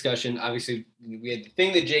Ben discussion. Obviously, we had the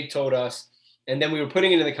thing that Jake told us, and then we were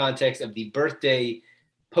putting it in the context of the birthday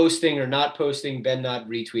posting or not posting, Ben not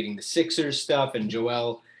retweeting the Sixers stuff, and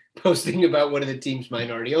Joel posting about one of the team's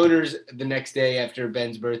minority owners the next day after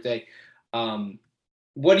Ben's birthday.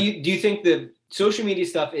 What do you think the social media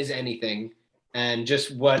stuff is anything? And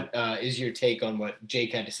just what is your take on what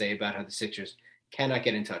Jake had to say about how the Sixers cannot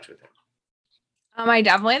get in touch with him? I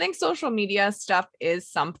definitely think social media stuff is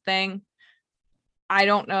something. I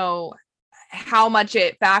don't know how much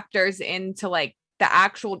it factors into like the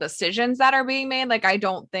actual decisions that are being made. Like, I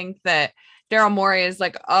don't think that Daryl Morey is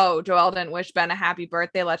like, oh, Joel didn't wish Ben a happy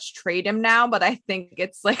birthday, let's trade him now. But I think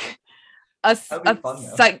it's like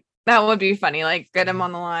that would be funny, like get him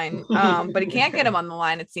on the line. But he can't get him on the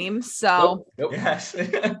line, it seems. So nope. Yes.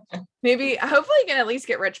 Maybe hopefully he can at least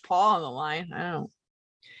get Rich Paul on the line. I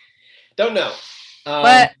don't know.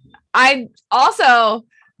 But I also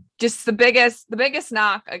just the biggest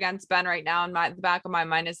knock against Ben right now in the back of my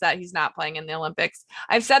mind is that he's not playing in the Olympics.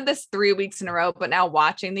 I've said this 3 weeks in a row, but now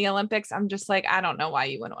watching the Olympics, I'm just like, I don't know why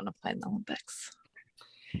you wouldn't want to play in the Olympics.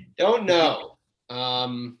 Don't know.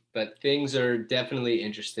 But things are definitely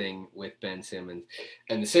interesting with Ben Simmons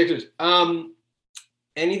and the Sixers.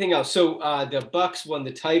 Anything else? So the Bucks won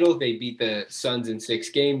the title. They beat the Suns in 6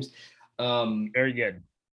 games. Very good.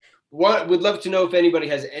 Would love to know if anybody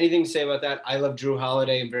has anything to say about that. I love Drew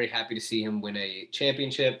Holiday. I'm very happy to see him win a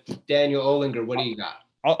championship. Daniel Olinger, what do you got?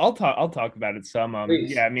 I'll talk about it some.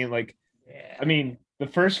 Yeah, I mean, the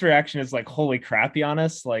first reaction is like, holy crap,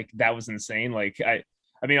 Giannis, like that was insane. Like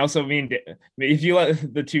if you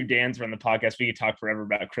let the two Dans run the podcast, we could talk forever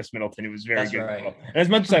about Chris Middleton. It was very good. Right. And as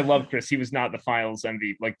much as I love Chris, he was not the finals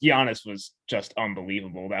MVP. Like Giannis was just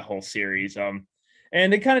unbelievable that whole series.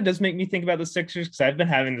 And it kind of does make me think about the Sixers because I've been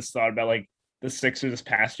having this thought about like the Sixers this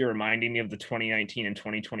past year, reminding me of the 2019 and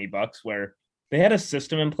 2020 Bucks, where they had a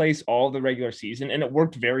system in place all the regular season and it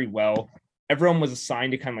worked very well. Everyone was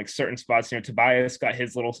assigned to kind of like certain spots. Tobias got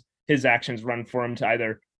his actions run for him to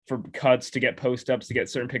either for cuts, to get post ups, to get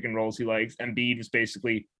certain pick and rolls he likes. Embiid was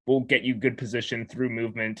basically, we'll get you good position through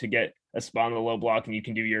movement to get a spot on the low block and you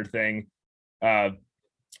can do your thing.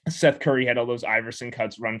 Seth Curry had all those Iverson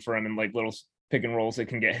cuts run for him and like little pick and rolls that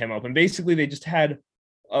can get him open. Basically, they just had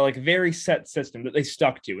a like very set system that they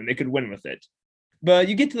stuck to and they could win with it. But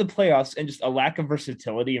you get to the playoffs and just a lack of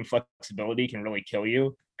versatility and flexibility can really kill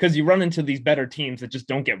you because you run into these better teams that just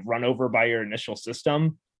don't get run over by your initial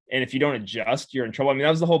system. And if you don't adjust, you're in trouble. I mean, that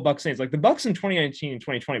was the whole Bucks thing. It's like the Bucks in 2019 and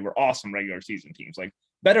 2020 were awesome regular season teams, like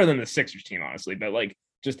better than the Sixers team, honestly, but like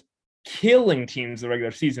just killing teams the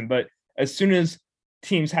regular season. But as soon as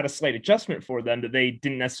teams had a slight adjustment for them that they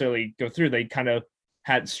didn't necessarily go through, they kind of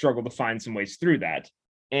had struggled to find some ways through that.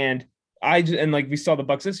 And like we saw the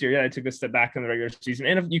Bucks this year, yeah, they took a step back in the regular season.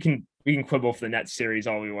 And if we can quibble for the Nets series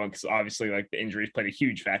all we want, because obviously like the injuries played a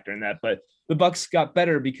huge factor in that. But the Bucks got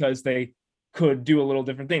better because they could do a little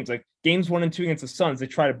different things. Like games 1 and 2 against the Suns, they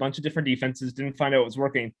tried a bunch of different defenses, didn't find out what was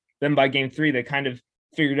working. Then by game 3, they kind of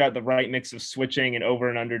figured out the right mix of switching and over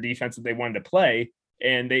and under defense that they wanted to play.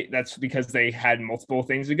 And that's because they had multiple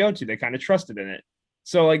things to go to. They kind of trusted in it.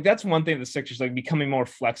 So like that's one thing the Sixers like becoming more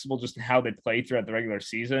flexible just in how they play throughout the regular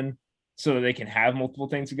season so that they can have multiple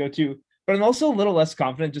things to go to. But I'm also a little less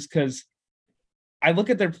confident just because I look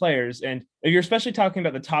at their players, and if you're especially talking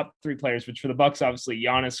about the top 3 players, which for the Bucks, obviously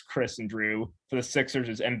Giannis, Chris, and Drew. For the Sixers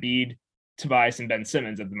is Embiid, Tobias, and Ben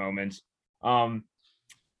Simmons at the moment.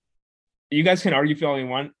 You guys can argue if you all you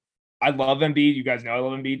want. I love Embiid. You guys know I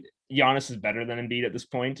love Embiid. Giannis is better than Embiid at this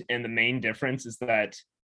point, and the main difference is that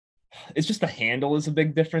it's just the handle is a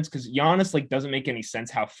big difference because Giannis like doesn't make any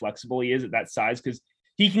sense how flexible he is at that size because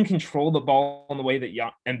he can control the ball in the way that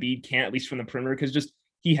Embiid can't, at least from the perimeter, because just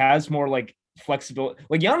he has more like flexibility.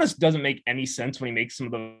 Like Giannis doesn't make any sense when he makes some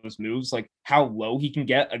of those moves, like how low he can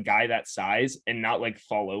get a guy that size and not like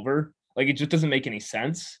fall over. Like it just doesn't make any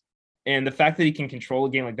sense. And the fact that he can control a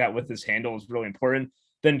game like that with his handle is really important.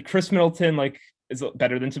 Then Chris Middleton like is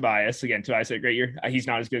better than Tobias. Again, Tobias had a great year. He's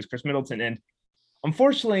not as good as Chris Middleton. And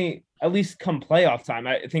unfortunately, at least come playoff time,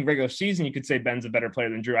 I think regular season, you could say Ben's a better player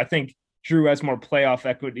than Drew. I think Drew has more playoff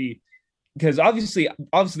equity because obviously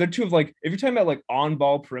they're two of like, if you're talking about like on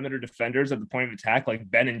ball perimeter defenders at the point of attack, like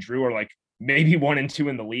Ben and Drew are like maybe 1 and 2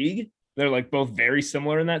 in the league. They're like both very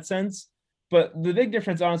similar in that sense. But the big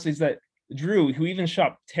difference, honestly, is that Drew, who even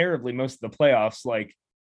shot terribly most of the playoffs, like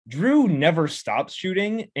Drew never stops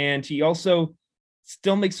shooting. And he also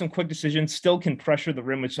still makes some quick decisions, still can pressure the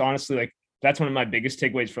rim, which honestly, like that's one of my biggest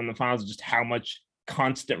takeaways from the finals, just how much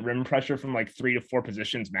constant rim pressure from like 3 to 4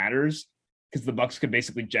 positions matters. Because the Bucks could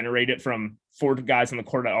basically generate it from 4 guys on the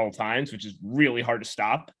court at all times, which is really hard to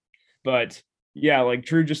stop. But yeah, like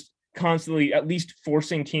Drew just constantly at least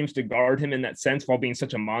forcing teams to guard him in that sense while being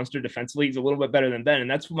such a monster defensively. He's a little bit better than Ben.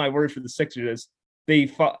 And that's what my worry for the Sixers is.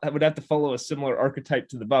 They would have to follow a similar archetype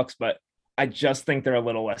to the Bucks, but I just think they're a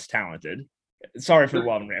little less talented. Sorry for the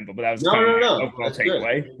long ramble, but that was overall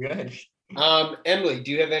takeaway. Good. Emily,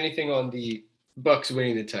 do you have anything on the Bucks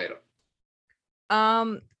winning the title?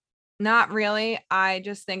 Not really. I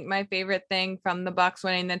just think my favorite thing from the Bucks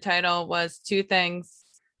winning the title was 2 things.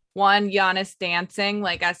 One, Giannis dancing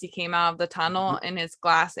like as he came out of the tunnel in his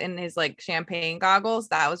like champagne goggles.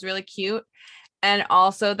 That was really cute. And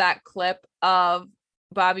also that clip of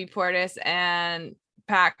Bobby Portis and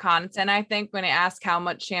Pat Connaughton, I think, when I asked how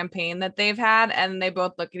much champagne that they've had, and they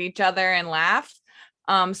both look at each other and laugh.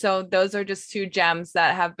 So those are just 2 gems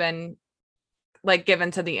that have been like given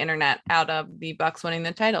to the internet out of the Bucks winning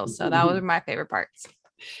the title. So that was my favorite parts.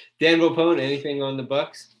 Dan Vopone, anything on the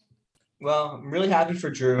Bucks? Well, I'm really happy for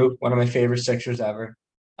Drew, one of my favorite Sixers ever.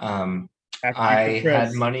 I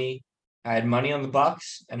had money on the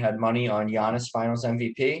Bucks and had money on Giannis Finals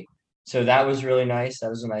MVP. So that was really nice. That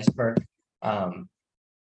was a nice perk. I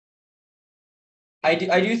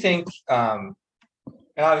do think, and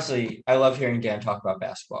obviously I love hearing Dan talk about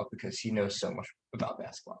basketball because he knows so much about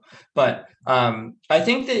basketball. But I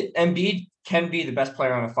think that Embiid can be the best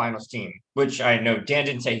player on a finals team, which I know Dan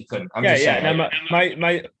didn't say he couldn't. I'm just saying. No,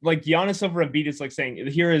 my like Giannis over Embiid is like saying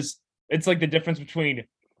it's like the difference between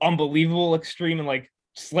unbelievable extreme and like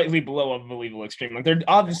slightly below unbelievable extreme. Like they're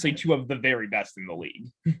obviously 2 of the very best in the league.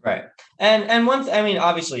 Right. And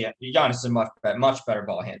obviously Giannis is a much better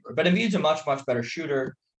ball handler, but Embiid's a much better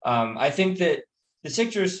shooter. I think that the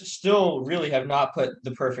Sixers still really have not put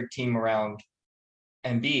the perfect team around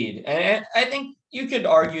Embiid. And I think you could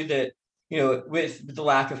argue that, you know, with the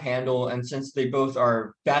lack of handle, and since they both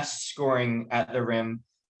are best scoring at the rim,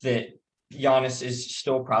 that Giannis is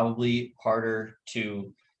still probably harder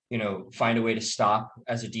to, you know, find a way to stop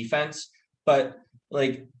as a defense. But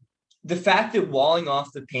like the fact that walling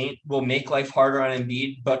off the paint will make life harder on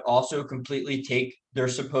Embiid, but also completely take their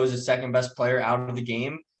supposed second best player out of the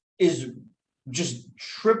game is just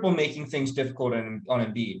triple making things difficult on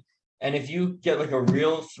Embiid. And if you get like a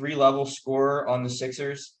real 3-level scorer on the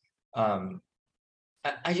Sixers,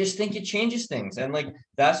 I just think it changes things. And like,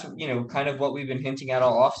 that's, you know, kind of what we've been hinting at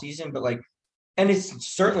all offseason, but like and it's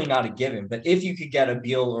certainly not a given, but if you could get a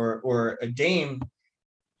Beal or a Dame,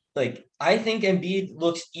 like I think Embiid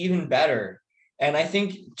looks even better. And I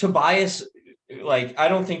think Tobias, like, I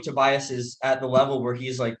don't think Tobias is at the level where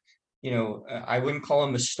he's like, I wouldn't call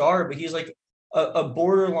him a star, but he's like a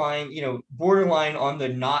borderline, borderline on the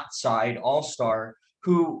not side all-star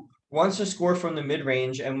who wants to score from the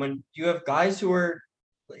mid-range. And when you have guys who are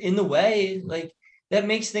in the way, like that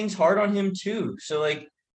makes things hard on him too. So like,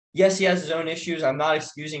 yes, he has his own issues. I'm not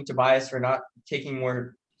excusing Tobias for not taking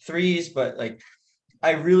more threes, but like,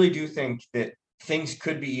 I really do think that things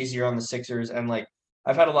could be easier on the Sixers. And like,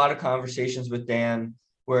 I've had a lot of conversations with Dan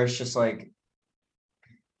where it's just like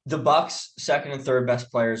the Bucks' second and third best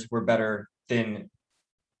players were better than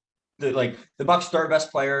the Bucks' third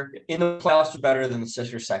best player in the playoffs was better than the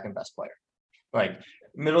Sixers' second best player. Like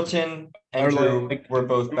Middleton and Drew were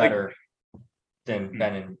both better than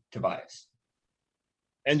Ben and Tobias.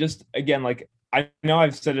 And just again, like I know I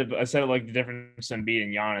said it like the difference in Embiid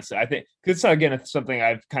and Giannis. I think because again, it's something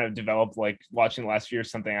I've kind of developed like watching last year,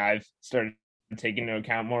 something I've started taking into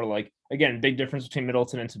account more. Like again, big difference between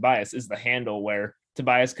Middleton and Tobias is the handle, where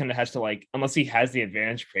Tobias kind of has to like, unless he has the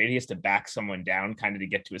advantage created, he has to back someone down kind of to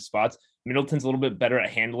get to his spots. Middleton's a little bit better at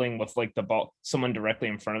handling with like the ball, someone directly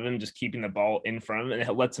in front of him, just keeping the ball in front of him, and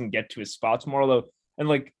it lets him get to his spots more. Although, and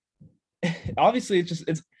like, obviously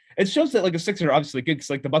it shows that like the Sixers are obviously good because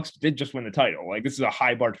like the Bucks did just win the title. Like this is a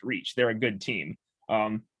high bar to reach. They're a good team.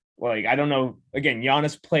 Like I don't know. Again,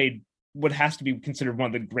 Giannis played what has to be considered one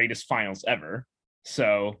of the greatest finals ever.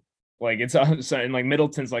 So like it's and like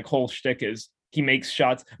Middleton's like whole shtick is he makes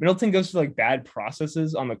shots. Middleton goes to like bad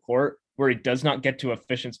processes on the court where he does not get to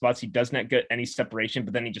efficient spots. He does not get any separation,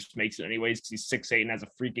 but then he just makes it anyways because he's 6'8" and has a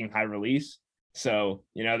freaking high release. So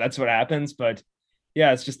that's what happens. But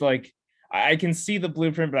yeah, it's just like. I can see the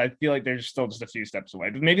blueprint, but I feel like they're still just a few steps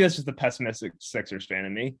away. But maybe that's just the pessimistic Sixers fan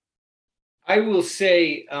in me. I will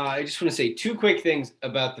say, I just want to say two quick things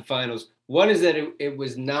about the finals. One is that it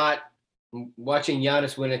was not, watching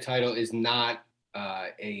Giannis win a title is not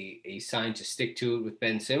a sign to stick to it with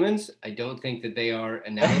Ben Simmons. I don't think that they are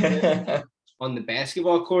analogous on the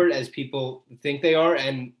basketball court as people think they are.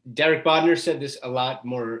 And Derek Bodner said this a lot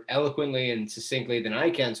more eloquently and succinctly than I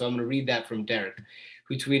can. So I'm going to read that from Derek,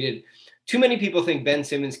 who tweeted, "Too many people think Ben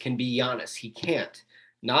Simmons can be Giannis. He can't,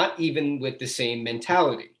 not even with the same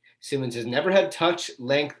mentality. Simmons has never had touch,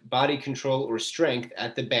 length, body control, or strength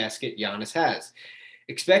at the basket Giannis has.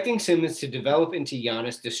 Expecting Simmons to develop into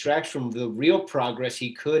Giannis distracts from the real progress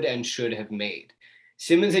he could and should have made.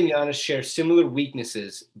 Simmons and Giannis share similar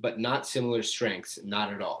weaknesses, but not similar strengths,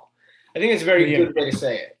 not at all." I think it's a very good way to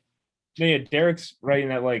say it. Yeah, Derek's writing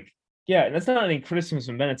that like, yeah, and that's not any criticism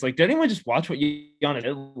from Ben. It's like, did anyone just watch what Giannis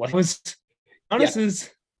did? Like, Giannis is,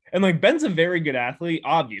 and like Ben's a very good athlete.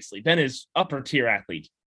 Obviously, Ben is upper tier athlete.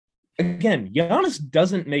 Again, Giannis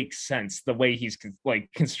doesn't make sense the way he's like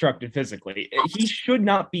constructed physically. He should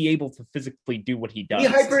not be able to physically do what he does. He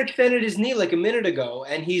hyperextended his knee like a minute ago,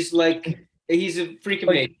 and he's a freak of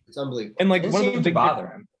nature. It's unbelievable. And like one of the big bother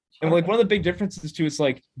him. And like one of the big differences too is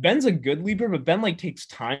like Ben's a good leaper, but Ben like takes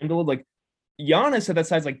time to like. Giannis at that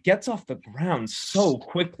size like gets off the ground so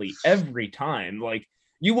quickly every time. Like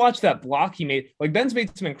you watch that block he made. Like Ben's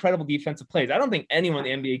made some incredible defensive plays. I don't think anyone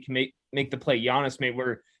in the NBA can make the play Giannis made,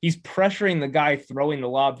 where he's pressuring the guy throwing the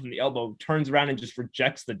lob from the elbow, turns around and just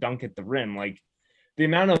rejects the dunk at the rim. Like the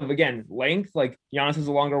amount of again length. Like Giannis has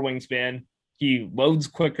a longer wingspan. He loads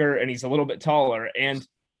quicker and he's a little bit taller. And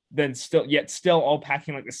then still all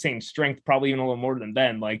packing like the same strength, probably even a little more than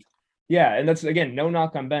Ben. Like. Yeah, and that's, again, no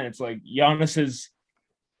knock on Ben. It's like Giannis is,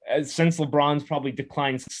 since LeBron's probably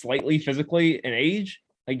declined slightly physically in age,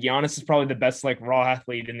 like Giannis is probably the best like raw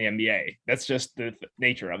athlete in the NBA. That's just the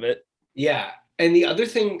nature of it. Yeah, and the other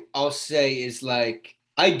thing I'll say is like,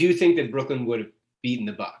 I do think that Brooklyn would have beaten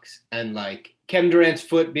the Bucks. And like Kevin Durant's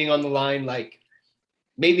foot being on the line, like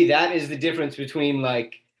maybe that is the difference between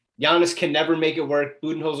like Giannis can never make it work,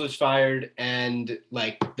 Budenholzer's fired, and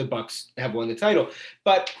like the Bucks have won the title.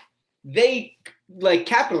 But they like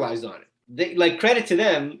capitalized on it. They like, credit to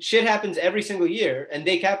them. Shit happens every single year and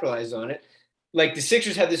they capitalized on it. Like the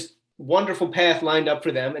Sixers had this wonderful path lined up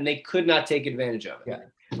for them and they could not take advantage of it.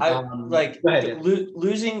 Yeah.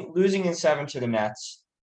 Losing in 7 to the Nets,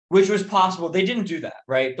 which was possible. They didn't do that.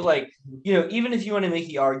 Right. But like, even if you want to make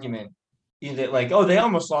the argument that like, oh, they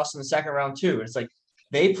almost lost in the second round too. It's like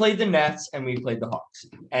they played the Nets and we played the Hawks.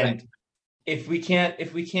 And right. if we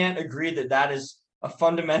can't agree that is a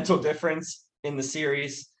fundamental difference in the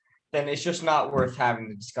series, then it's just not worth having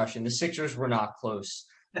the discussion. The Sixers were not close.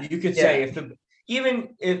 You could say even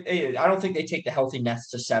if I don't think they take the healthy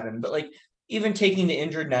Nets to 7, but like even taking the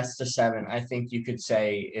injured Nets to 7, I think you could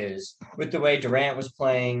say is with the way Durant was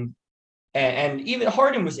playing, and even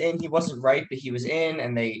Harden was in. He wasn't right, but he was in,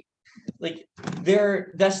 and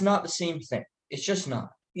that's not the same thing. It's just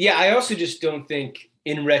not. Yeah, I also just don't think,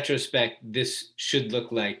 in retrospect, this should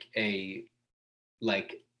look like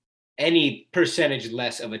any percentage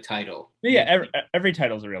less of a title. Yeah, every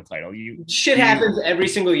title is a real title. Shit happens every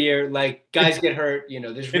single year. Like, guys get hurt.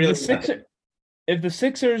 There's really if the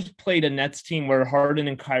Sixers played a Nets team where Harden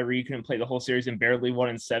and Kyrie couldn't play the whole series and barely won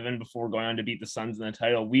in 7 before going on to beat the Suns in the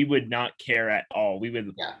title, we would not care at all. We would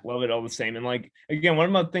love it all the same. And again,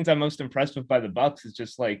 one of the things I'm most impressed with by the Bucks is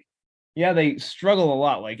just they struggle a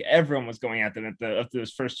lot. Everyone was going at them after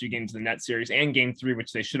those first 2 games of the Nets series and Game 3,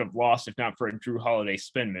 which they should have lost if not for a Drew Holiday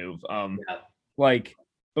spin move. But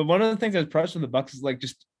one of the things I was impressed with the Bucks is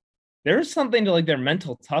just there's something to their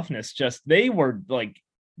mental toughness. Just they were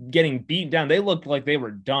getting beat down. They looked like they were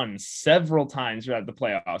done several times throughout the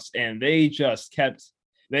playoffs, and they just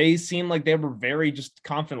they seemed like they were very just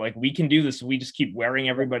confident. We can do this. We just keep wearing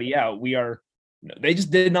everybody out. They just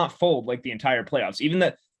did not fold the entire playoffs. Even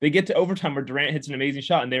that they get to overtime where Durant hits an amazing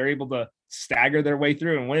shot and they're able to stagger their way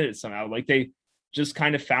through and win it somehow. They just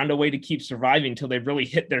kind of found a way to keep surviving until they really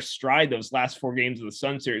hit their stride those last 4 games of the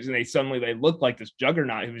Sun series. And they looked like this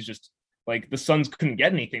juggernaut who was just the Suns couldn't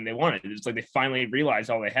get anything they wanted. It's they finally realized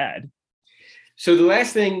all they had. So the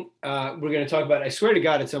last thing we're going to talk about, I swear to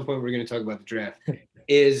God, at some point we're going to talk about the draft,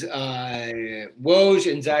 is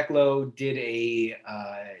Woj and Zach Lowe did a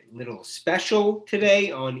little special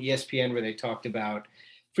today on ESPN where they talked about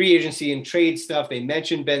free agency and trade stuff. They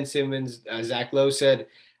mentioned Ben Simmons. Zach Lowe said,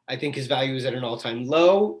 I think his value is at an all-time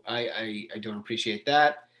low. I don't appreciate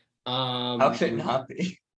that. How could it not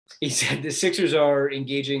be? He said the Sixers are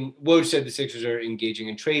engaging. Woj said the Sixers are engaging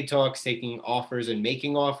in trade talks, taking offers and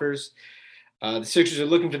making offers. The Sixers are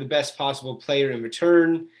looking for the best possible player in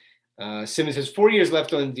return. Simmons has 4 years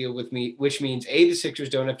left on the deal with me, which means the Sixers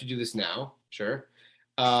don't have to do this now. Sure.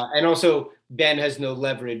 And also Ben has no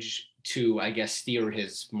leverage to, I guess, steer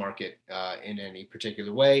his market in any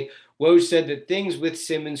particular way. Woj said that things with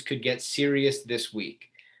Simmons could get serious this week.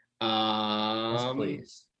 Yes,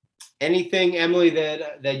 please. Anything, Emily,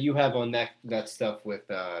 that you have on that stuff with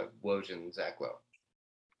Woj and Zach Lowe?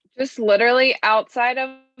 Just literally outside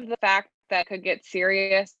of the fact that could get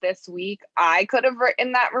serious this week, I could have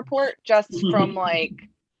written that report just from why.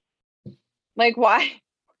 I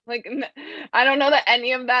don't know that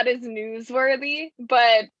any of that is newsworthy,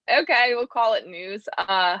 but okay, we'll call it news.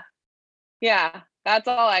 Yeah, that's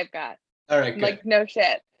all I've got. All right, good. No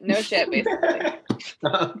shit, basically.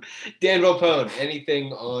 Dan Volpone,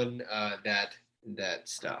 anything on that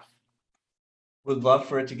stuff? Would love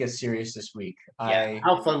for it to get serious this week. Yeah,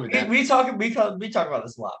 how fun would that be? We talk about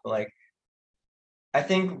this a lot, but I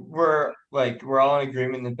think we're all in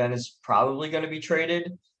agreement that Ben is probably going to be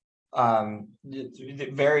traded.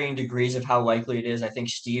 Varying degrees of how likely it is. I think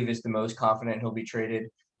Steve is the most confident he'll be traded.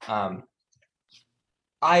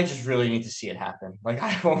 I just really need to see it happen.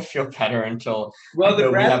 I won't feel better until we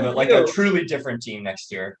have a truly different team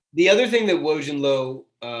next year. The other thing that Woj and Lowe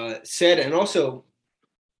said, and also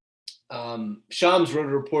Shams wrote a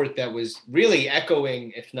report that was really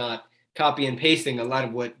echoing, if not copy and pasting, a lot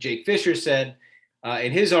of what Jake Fisher said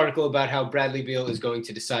in his article about how Bradley Beal is going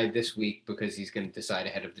to decide this week because he's going to decide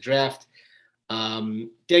ahead of the draft.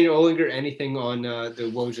 Daniel Olinger, anything on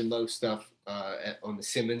the Woj and Lowe stuff on the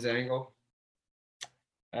Simmons angle?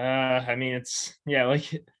 Getting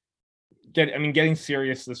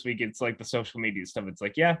serious this week. It's the social media stuff. It's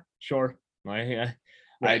yeah, sure.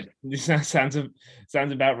 This sounds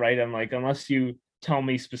about right. I'm unless you tell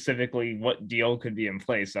me specifically what deal could be in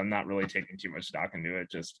place, I'm not really taking too much stock into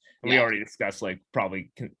it. We already discussed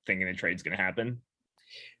probably thinking the trade's going to happen.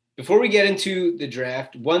 Before we get into the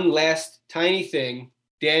draft, one last tiny thing.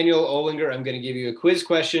 Daniel Olinger, I'm going to give you a quiz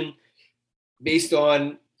question based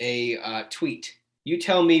on a tweet. You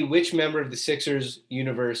tell me which member of the Sixers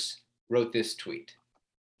universe wrote this tweet.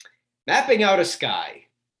 Mapping out a sky.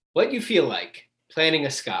 What you feel like planning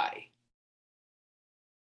a sky.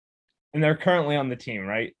 And they're currently on the team,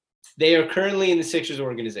 right? They are currently in the Sixers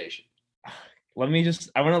organization. I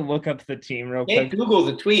want to look up the team real quick. Google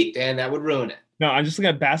the tweet, Dan. That would ruin it. No, I'm just looking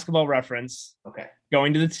at Basketball Reference. Okay.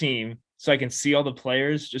 Going to the team so I can see all the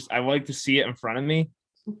players. I would like to see it in front of me.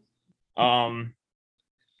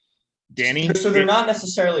 Danny. So they're not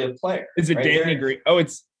necessarily a player. Is it right? Danny Green? Oh,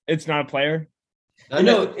 it's not a player.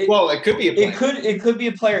 No. It could be a player. It could be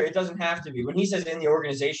a player. It doesn't have to be. When he says in the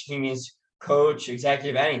organization, he means coach,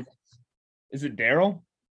 executive, anything. Is it Daryl?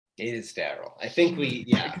 It is Daryl. I think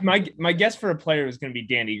My guess for a player is going to be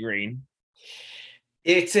Danny Green.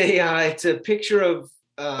 It's a picture of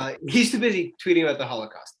he's too busy tweeting about the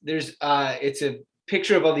Holocaust. It's a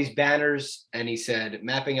picture of all these banners, and he said,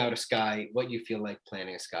 mapping out a sky, what you feel like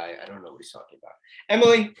planning a sky. I don't know what he's talking about.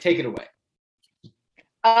 Emily, take it away.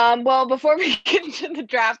 Well, before we get into the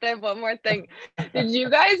draft, I have one more thing. Did you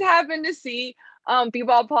guys happen to see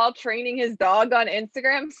B-Ball Paul training his dog on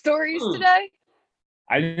Instagram stories today?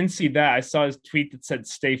 I didn't see that. I saw his tweet that said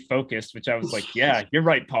 "stay focused," which I was like, "Yeah, you're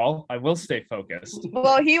right, Paul. I will stay focused."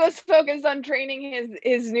 Well, he was focused on training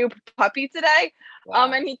his new puppy today,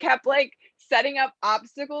 and he kept like setting up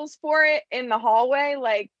obstacles for it in the hallway,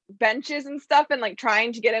 like benches and stuff, and like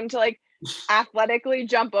trying to get him to like athletically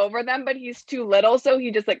jump over them, but he's too little, so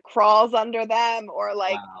he just like crawls under them or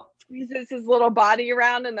like squeezes his little body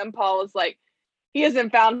around. And then Paul was like, he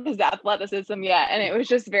hasn't found his athleticism yet, and it was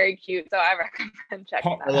just very cute. So I recommend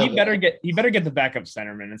checking that out. He better get the backup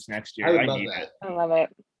center minutes next year. I need it. I love it.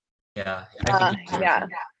 Yeah. Yeah.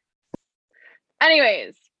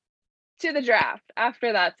 Anyways, to the draft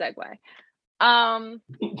after that segue.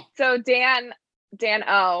 So Dan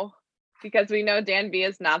O, because we know Dan B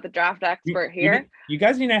is not the draft expert here. You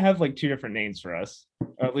guys need to have like two different names for us.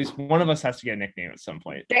 Or at least one of us has to get a nickname at some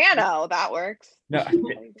point. Dano, that works. No,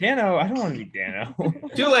 Dano, I don't want to be Dano.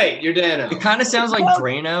 Too late, you're Dano. It kind of sounds like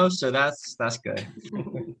Drano, so that's good.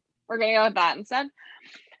 We're gonna go with that instead.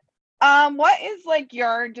 What is like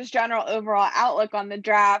your just general overall outlook on the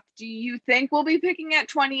draft? Do you think we'll be picking at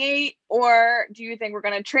 28, or do you think we're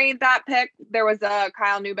going to trade that pick? There was a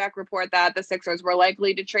Kyle Neubeck report that the Sixers were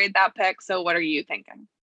likely to trade that pick. So what are you thinking?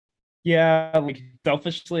 Yeah, like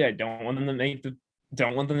selfishly, I don't want them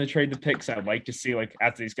to trade the picks. I'd like to see like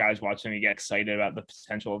after these guys watch them, you get excited about the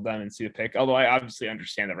potential of them and see the pick. Although I obviously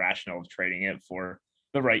understand the rationale of trading it for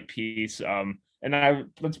the right piece. And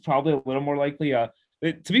that's probably a little more likely.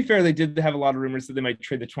 To be fair, they did have a lot of rumors that they might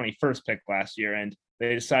trade the 21st pick last year, and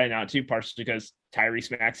they decided not to, partially because Tyrese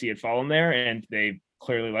Maxey had fallen there, and they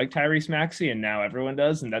clearly like Tyrese Maxey, and now everyone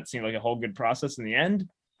does, and that seemed like a whole good process in the end.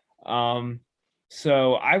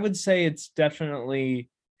 So I would say it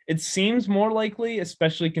seems more likely,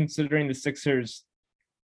 especially considering the Sixers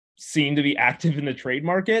seem to be active in the trade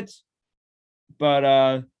market. But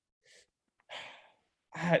I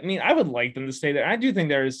mean, I would like them to stay there. I do think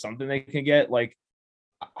there is something they can get. Like,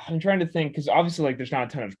 I'm trying to think, because obviously like there's not a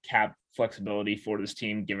ton of cap flexibility for this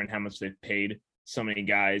team given how much they've paid so many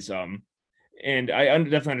guys. And I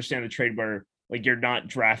definitely understand the trade where like you're not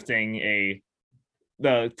drafting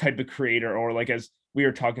the type of creator, or like as we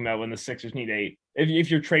were talking about when the Sixers need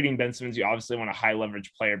if you're trading Ben Simmons, you obviously want a high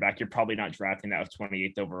leverage player back. You're probably not drafting that with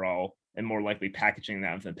 28th overall and more likely packaging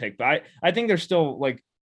that with a pick. But I think there's still like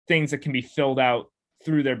things that can be filled out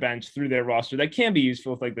through their bench, through their roster that can be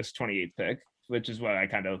useful with like this 28th pick, which is what I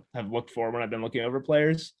kind of have looked for when I've been looking over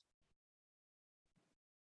players.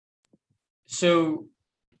 So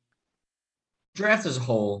draft as a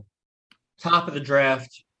whole, top of the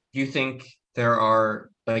draft, do you think there are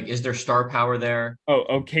is there star power there?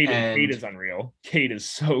 Cade is unreal. Cade is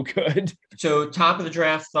so good. So top of the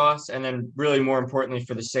draft thoughts, and then really more importantly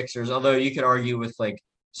for the Sixers, although you could argue with like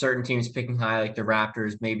certain teams picking high, like the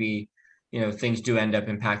Raptors, maybe, things do end up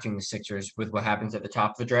impacting the Sixers with what happens at the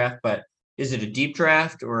top of the draft, but is it a deep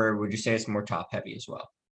draft, or would you say it's more top heavy as well?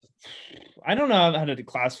 I don't know how to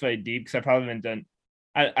classify deep, because I probably haven't done.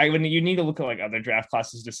 You need to look at like other draft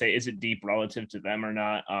classes to say is it deep relative to them or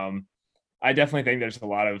not. I definitely think there's a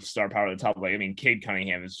lot of star power at the top. Like, I mean, Cade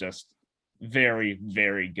Cunningham is just very,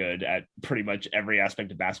 very good at pretty much every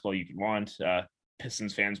aspect of basketball you could want.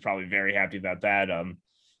 Pistons fans probably very happy about that.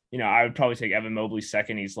 I would probably take Evan Mobley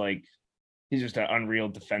second. He's just an unreal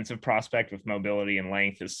defensive prospect with mobility and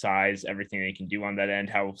length, his size, everything they can do on that end,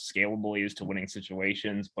 how scalable he is to winning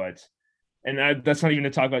situations. That's not even to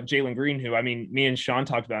talk about Jalen Green, who, I mean, me and Sean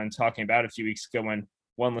talked about a few weeks ago when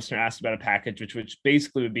one listener asked about a package, which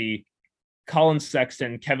basically would be Colin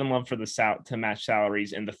Sexton, Kevin Love for to match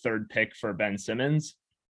salaries, and the third pick for Ben Simmons,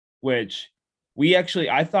 which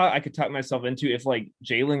I thought I could talk myself into if like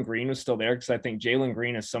Jalen Green was still there, because I think Jalen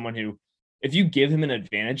Green is someone who, if you give him an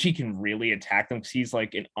advantage, he can really attack them, because he's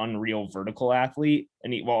like an unreal vertical athlete,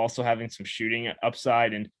 and while also having some shooting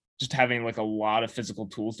upside and just having like a lot of physical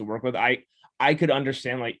tools to work with. I could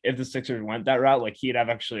understand like if the Sixers went that route, like he'd have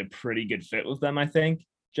actually a pretty good fit with them, I think,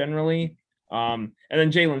 generally. And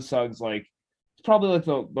then Jalen Suggs, like, it's probably like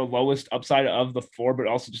the lowest upside of the four, but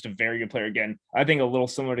also just a very good player. Again, I think a little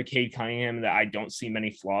similar to Cade Cunningham, that I don't see many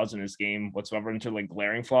flaws in his game whatsoever, into like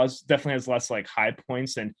glaring flaws. Definitely has less like high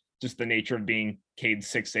points, and just the nature of being Cade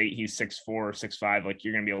 6'8", he's 6'4", 6'5", like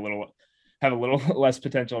you're going to be have a little less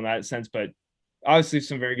potential in that sense. But obviously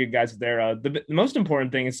some very good guys there. The most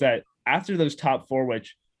important thing is that after those top four,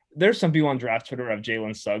 which there's some people on draft Twitter have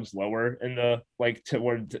Jalen Suggs lower in the like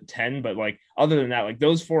toward 10, but like other than that, like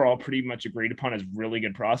those four are all pretty much agreed upon as really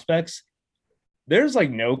good prospects. There's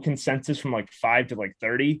like no consensus from like 5 to like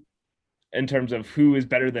 30 in terms of who is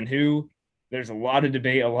better than who. There's a lot of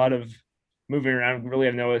debate, a lot of moving around. Really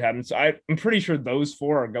have no what happens. So I'm pretty sure those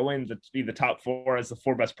four are going to be the top four as the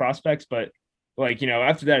four best prospects. But like, you know,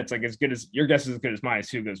 after that, it's like as good as your guess is as good as mine as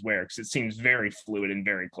who goes where, because it seems very fluid and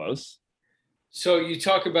very close. So you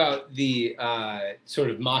talk about the sort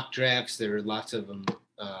of mock drafts. There are lots of them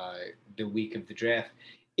the week of the draft.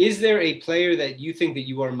 Is there a player that you think that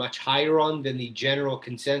you are much higher on than the general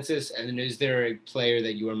consensus? And is there a player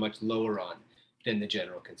that you are much lower on than the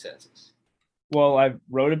general consensus? Well, I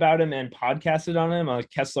wrote about him and podcasted on him.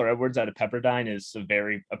 Kessler Edwards out of Pepperdine is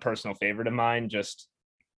a personal favorite of mine, just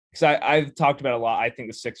because I've talked about a lot. I think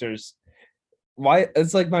the Sixers, why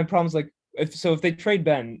it's like my problem is like, if they trade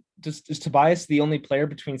Ben, is Tobias the only player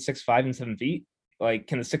between 6'5" and 7 feet? Like,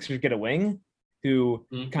 can the Sixers get a wing who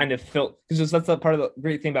kind of fill? Because that's the part of the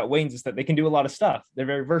great thing about wings is that they can do a lot of stuff. They're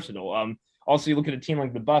very versatile. Also, you look at a team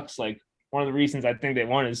like the Bucks. Like, one of the reasons I think they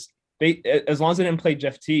won is they, as long as they didn't play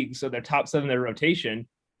Jeff Teague, so their top 7 in their rotation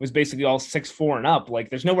was basically all 6'4" and up. Like,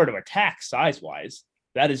 there's nowhere to attack size wise.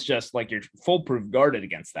 That is just like you're foolproof guarded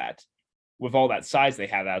against that with all that size they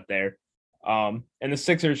have out there. And the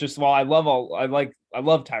Sixers just, while I love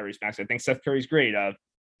Tyrese Maxey. I think Seth Curry's great.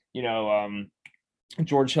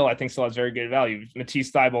 George Hill, I think still has very good value.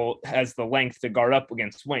 Matisse Thybulle has the length to guard up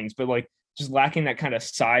against wings, but like just lacking that kind of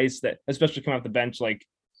size that, especially coming off the bench, like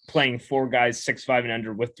playing 4 guys 6'5" and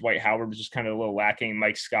under with Dwight Howard was just kind of a little lacking.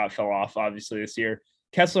 Mike Scott fell off obviously this year.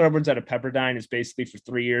 Kessler Edwards out of Pepperdine is basically for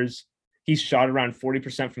 3 years. He's shot around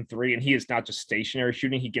 40% from 3, and he is not just stationary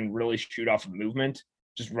shooting. He can really shoot off of movement.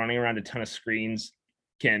 Just running around a ton of screens,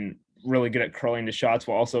 can really good at curling the shots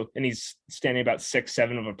while also, and he's standing about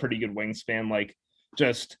 6'7" of a pretty good wingspan. Like,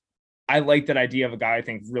 just, I like that idea of a guy I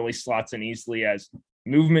think really slots in easily as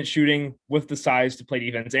movement shooting with the size to play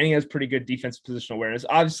defense. And he has pretty good defensive positional awareness.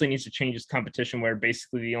 Obviously needs to change his competition where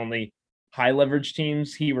basically the only high leverage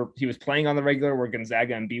teams he was playing on the regular were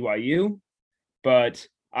Gonzaga and BYU. But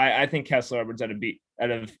I think Kessler Edwards out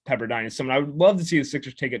of Pepperdine is someone I would love to see the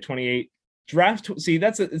Sixers take at 28.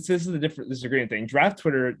 This is the different disagreeing thing. Draft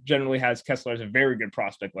Twitter generally has Kessler as a very good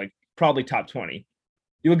prospect, like probably top 20.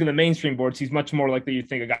 You look at the mainstream boards, he's much more likely you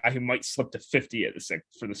think a guy who might slip to 50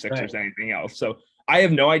 for the Sixers than anything else. So I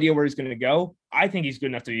have no idea where he's going to go. I think he's good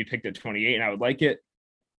enough to be picked at 28, and I would like it.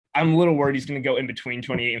 I'm a little worried he's going to go in between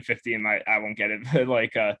 28 and 50, and I won't get it. But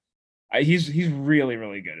like, he's really,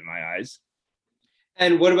 really good in my eyes.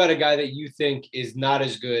 And what about a guy that you think is not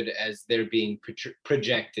as good as they're being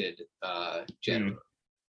projected generally?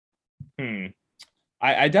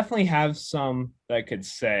 I definitely have some that I could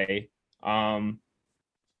say.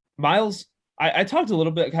 Miles, I talked a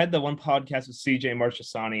little bit. I had the one podcast with CJ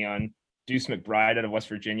Marchesani on Deuce McBride out of West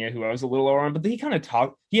Virginia, who I was a little lower on, but he kind of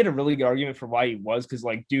talked. He had a really good argument for why he was, because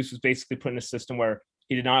like Deuce was basically put in a system where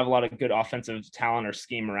he did not have a lot of good offensive talent or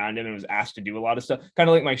scheme around him and was asked to do a lot of stuff. Kind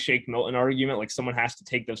of like my Shake Milton argument, like someone has to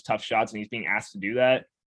take those tough shots and he's being asked to do that,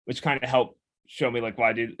 which kind of helped show me like why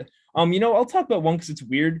I did. I'll talk about one because it's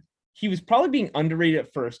weird. He was probably being underrated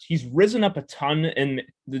at first. He's risen up a ton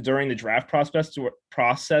during the draft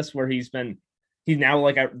process where he's now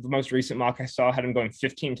like the most recent mock I saw had him going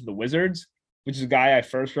 15 to the Wizards, which is a guy I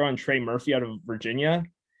first wrote on Trey Murphy out of Virginia,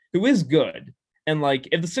 who is good. And like,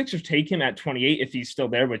 if the Sixers take him at 28, if he's still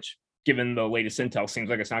there, which given the latest intel seems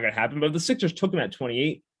like it's not going to happen, but if the Sixers took him at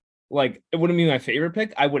 28, like it wouldn't be my favorite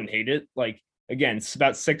pick. I wouldn't hate it. Like, again, it's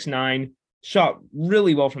about 6'9", shot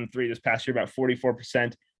really well from 3 this past year, about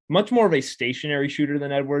 44%, much more of a stationary shooter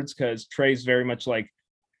than Edwards. Cause Trey's very much like,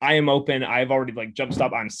 I am open. I've already like jump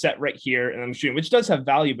stop. I'm set right here and I'm shooting, which does have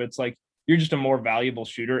value, but it's like, you're just a more valuable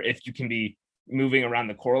shooter if you can be moving around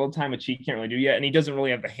the court all the time, which he can't really do yet. And he doesn't really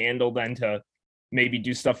have the handle then to maybe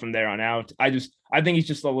do stuff from there on out. I think he's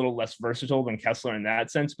just a little less versatile than Kessler in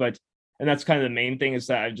that sense. And that's kind of the main thing is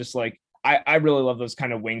that I just like, I really love those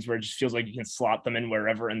kind of wings where it just feels like you can slot them in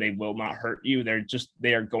wherever and they will not hurt you.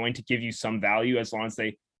 They are going to give you some value as long as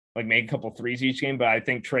they like make a couple threes each game. But I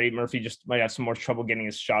think Trey Murphy just might have some more trouble getting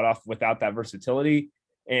his shot off without that versatility.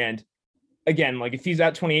 And again, like if he's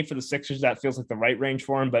at 28 for the Sixers, that feels like the right range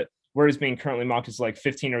for him. But where he's being currently mocked is like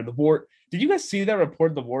 15 or the Warriors. Did you guys see that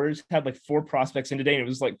report? The Warriors had like 4 prospects in today, and it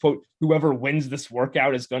was like, quote, whoever wins this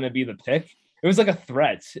workout is going to be the pick. It was like a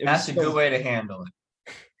threat. That's a good way to handle it.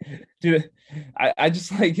 Dude, I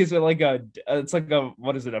just like, is it like it's like a,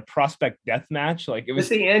 what is it? A prospect death match? Like it was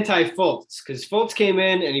the anti-Fultz, because Fultz came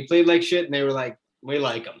in and he played like shit and they were like, we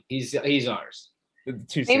like him. He's ours.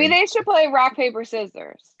 Maybe they should play rock, paper,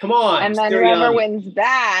 scissors. Come on. And then still whoever young. wins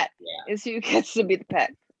that Yeah. is who gets to be the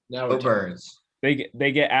pick. Now Go we're Birds.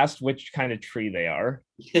 They get asked which kind of tree they are.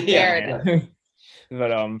 yeah. Fair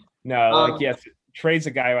But no, like yes, Trey's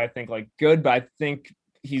a guy who I think like good, but I think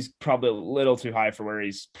he's probably a little too high for where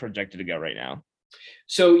he's projected to go right now.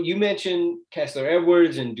 So you mentioned Kessler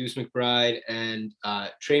Edwards and Deuce McBride and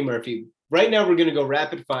Trey Murphy. Right now, we're going to go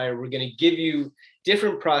rapid fire. We're going to give you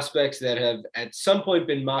different prospects that have at some point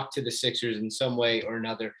been mocked to the Sixers in some way or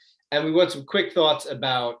another. And we want some quick thoughts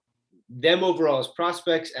about them overall as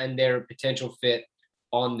prospects and their potential fit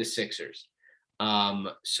on the Sixers.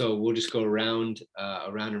 So we'll just go around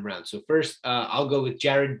and around. So first, I'll go with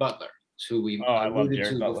Jared Butler, who we I love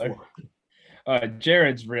Jared Butler.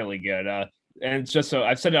 Jared's really good. And it's just so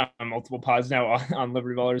I've said it on multiple pods now on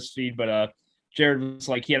Liberty Ballers feed, but Jared was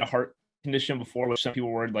like he had a heart condition before, which some people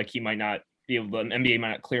were worried like he might not be able to, NBA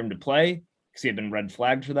might not clear him to play because he had been red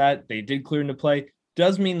flagged for that. They did clear him to play.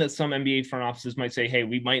 Does mean that some NBA front offices might say, hey,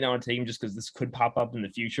 we might not want to take him just because this could pop up in the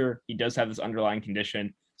future. He does have this underlying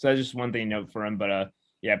condition. So that's just one thing to note for him. But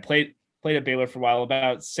yeah, played at Baylor for a while,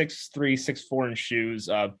 about 6'3", 6'4" in shoes,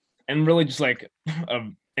 and really just like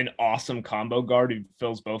an awesome combo guard who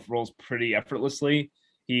fills both roles pretty effortlessly.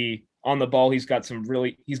 He on the ball, he's got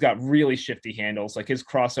really shifty handles. Like his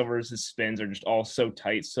crossovers, his spins are just all so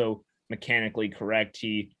tight, so mechanically correct.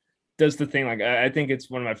 He does the thing like I think it's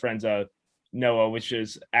one of my friends, Noah, which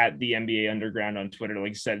is at the NBA Underground on Twitter.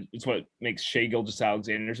 Like I said, it's what makes Shai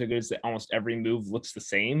Gilgeous-Alexander so good is that almost every move looks the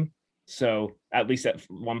same. So at least at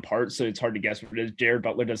one part, so it's hard to guess what it is. Jared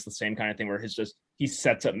Butler does the same kind of thing where he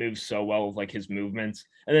sets up moves so well with like his movements.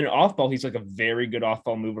 And then off ball, he's like a very good off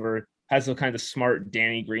ball mover, has the kind of smart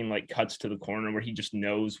Danny Green like cuts to the corner where he just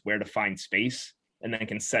knows where to find space and then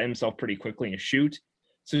can set himself pretty quickly and shoot.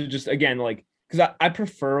 So just again, like, because I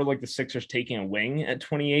prefer like the Sixers taking a wing at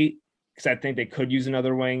 28 because I think they could use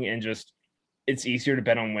another wing and just it's easier to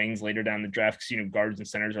bet on wings later down the draft because, guards and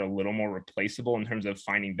centers are a little more replaceable in terms of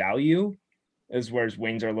finding value, whereas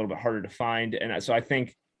wings are a little bit harder to find. And so I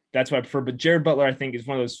think that's what I prefer. But Jared Butler, I think, is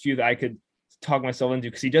one of those few that I could talk myself into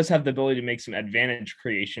because he does have the ability to make some advantage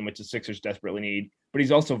creation, which the Sixers desperately need. But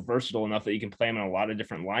he's also versatile enough that you can play him in a lot of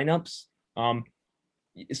different lineups.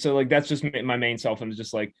 So like that's just my main self. I'm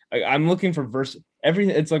just like I'm looking for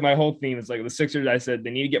everything. It's like my whole theme is like the Sixers. I said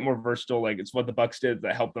they need to get more versatile. Like it's what the Bucks did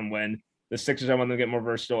that helped them win. The Sixers, I want them to get more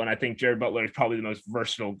versatile, and I think Jared Butler is probably the most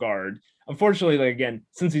versatile guard. Unfortunately, like again,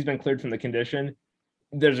 since he's been cleared from the condition,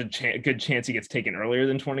 there's a good chance he gets taken earlier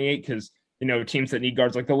than 28 because teams that need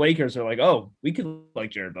guards like the Lakers are like, oh, we could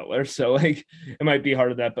like Jared Butler, so like it might be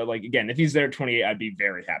hard of that. But like again, if he's there at 28, I'd be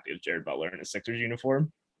very happy with Jared Butler in a Sixers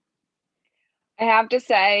uniform. I have to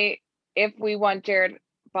say, if we want Jared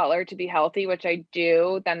Butler to be healthy, which I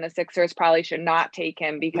do, then the Sixers probably should not take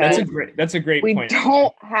him because that's a great we point.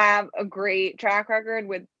 don't have a great track record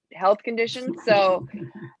with health conditions. So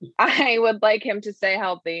I would like him to stay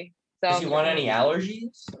healthy. So Does he want any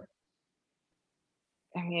allergies?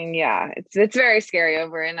 I mean, yeah, it's very scary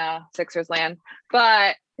over in Sixers land.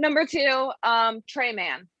 But number 2, Trey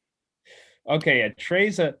Mann. Okay, yeah,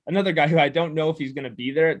 Trey's another guy who I don't know if he's going to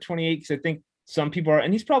be there at 28 because I think some people are,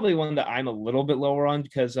 and he's probably one that I'm a little bit lower on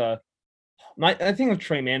because I think of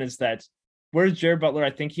Trey Mann is that whereas Jared Butler,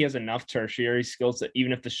 I think he has enough tertiary skills that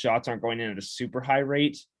even if the shots aren't going in at a super high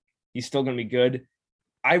rate, he's still going to be good.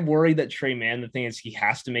 I worry that Trey Mann, the thing is he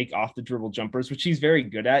has to make off the dribble jumpers, which he's very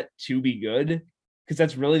good at to be good because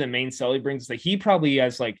that's really the main sell he brings. Like he probably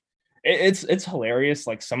has like, it's hilarious.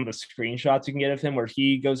 Like some of the screenshots you can get of him where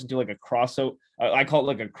he goes into like a crossover. I call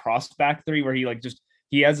it like a cross back three where he like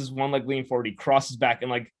he has this one leg lean forward, he crosses back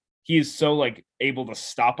and like he is so like able to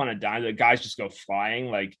stop on a dime that guys just go flying,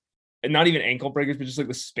 like and not even ankle breakers, but just like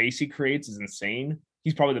the space he creates is insane.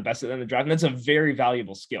 He's probably the best at that in the draft, and that's a very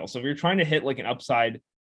valuable skill. So if you're trying to hit like an upside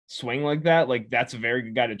swing like that, like that's a very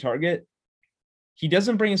good guy to target. He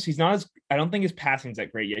doesn't bring us, I don't think his passing's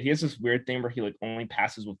that great yet. He has this weird thing where he like only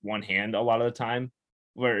passes with one hand a lot of the time,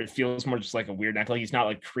 where it feels more just like a weird neck. Like he's not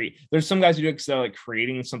like there's some guys who do it because they're like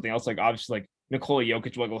creating something else. Like obviously like Nikola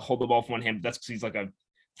Jokic will like hold the ball with one hand, but that's because he's like a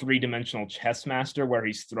 3-dimensional chess master where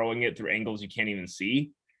he's throwing it through angles you can't even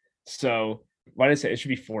see. So why did I say it should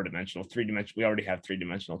be 4-dimensional? 3-dimensional. We already have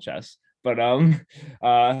 3-dimensional chess. But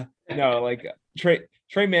no, like Trey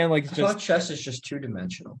Mann, like I thought chess is just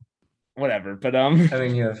 2-dimensional. Whatever. But I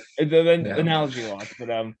mean, you have the analogy lost.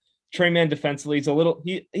 But Trey Mann defensively, he's a little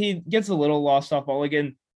he gets a little lost off ball.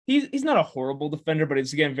 Again, he's not a horrible defender, but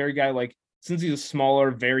it's again very guy like since he's a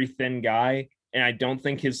smaller, very thin guy, and I don't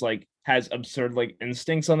think his like has absurd like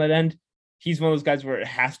instincts on that end. He's one of those guys where it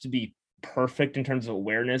has to be perfect in terms of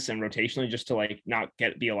awareness and rotationally, just to like not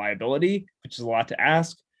be a liability, which is a lot to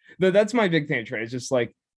ask. But that's my big thing, Trey. It's just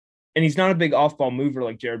like, and he's not a big off-ball mover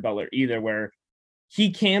like Jared Butler either, where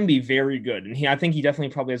he can be very good. And I think he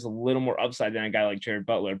definitely probably has a little more upside than a guy like Jared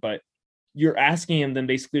Butler, but you're asking him then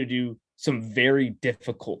basically to do some very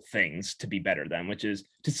difficult things to be better than, which is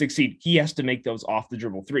to succeed. He has to make those off the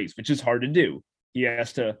dribble threes, which is hard to do. He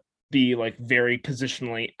has to be like very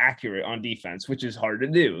positionally accurate on defense, which is hard to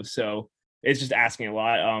do. So it's just asking a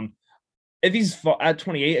lot. If he's at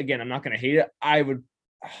 28, again, I'm not going to hate it. I'm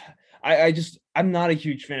not a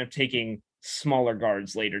huge fan of taking smaller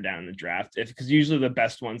guards later down in the draft, because usually the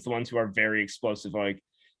best ones, the ones who are very explosive, like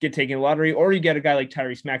get taken lottery, or you get a guy like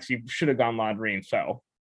Tyrese Maxey who should have gone lottery and fell.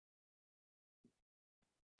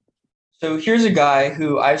 So here's a guy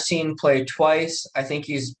who I've seen play twice. I think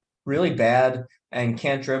he's really bad and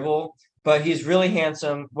can't dribble, but he's really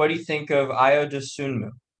handsome. What do you think of Ayo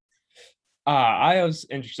Dosunmu? Ayo's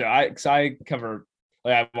interesting. I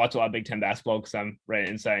watch a lot of Big Ten basketball because I'm right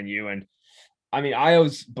inside you, and I mean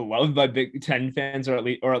Ayo's beloved by Big Ten fans, or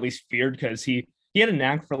at least feared, because he had a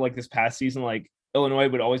knack for like this past season. Like Illinois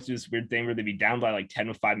would always do this weird thing where they'd be down by like 10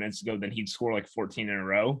 with 5 minutes to go, then he'd score like 14 in a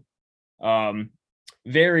row.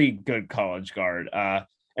 Very good college guard.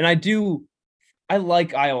 And I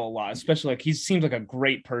like Ayo a lot, especially like he seems like a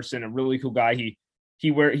great person, a really cool guy. He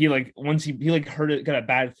got a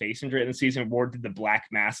bad face injury in the season, Ward did the black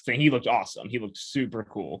mask thing. He looked awesome. He looked super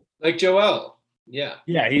cool. Like Joel. Yeah.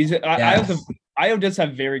 Yeah, Ayo does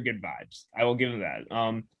have very good vibes. I will give him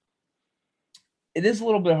that. It is a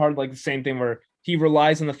little bit hard, like the same thing where he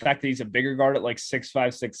relies on the fact that he's a bigger guard at like 6'5",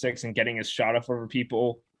 6'6", and getting his shot off over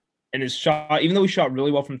people. And his shot, even though he shot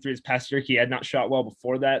really well from three this past year, he had not shot well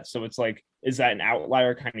before that. So it's like, is that an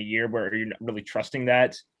outlier kind of year where you're not really trusting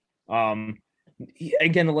that?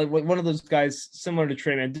 Again, like one of those guys similar to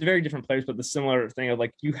Trey, man, very different players, but the similar thing of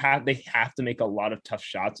like they have to make a lot of tough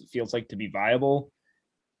shots, it feels like, to be viable.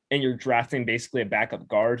 And you're drafting basically a backup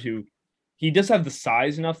guard who he does have the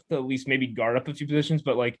size enough to at least maybe guard up a few positions,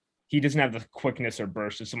 but like he doesn't have the quickness or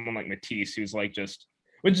burst of someone like Matisse, who's like just,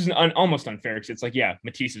 which is almost unfair because it's like, yeah,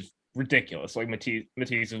 Matisse is ridiculous. Like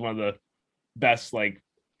Matisse is one of the best like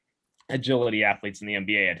agility athletes in the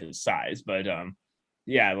NBA at his size, but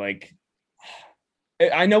yeah, like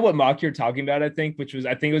I know what mock you're talking about. I think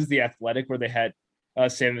it was the Athletic where they had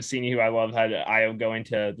Sam Vecini, who I love, had Ayo going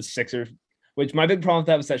to the Sixers. Which my big problem with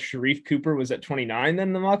that was that Sharif Cooper was at 29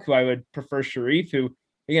 then the mock, who I would prefer Sharif, who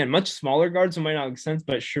again much smaller guards, so might not make sense,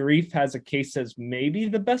 but Sharif has a case as maybe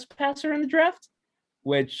the best passer in the draft,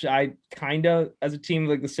 which I kind of, as a team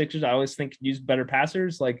like the Sixers, I always think could use better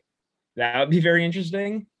passers. Like that would be very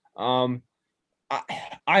interesting.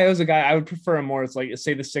 Ayo's a guy I would prefer him more. It's like,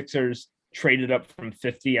 say the Sixers traded up from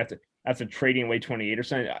 50 after trading away 28 or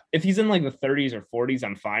something. If he's in like the 30s or 40s,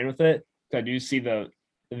 I'm fine with it. I do see the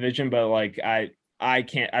vision, but like I don't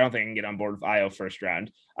think I can get on board with Ayo first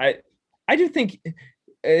round. I do think,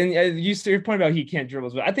 and you see your point about he can't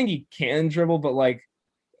dribble, but I think he can dribble, but like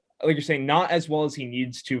you're saying, not as well as he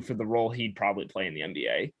needs to for the role he'd probably play in the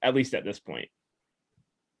NBA, at least at this point.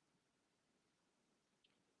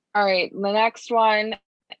 All right, the next one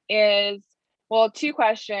is, well, two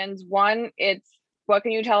questions. One, it's what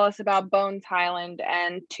can you tell us about Bones Hyland?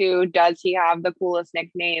 And two, does he have the coolest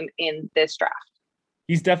nickname in this draft?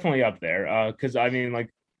 He's definitely up there. Because I mean, like,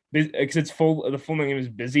 because the full name is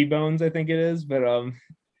Busy Bones, I think it is. But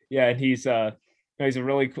yeah, and he's a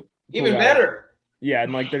really cool even guy. Better. Yeah,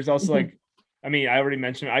 and like there's also like, I mean, I already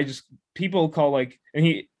mentioned, people call like,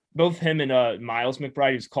 and both him and Miles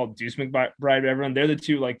McBride, who's called Deuce McBride, everyone, they're the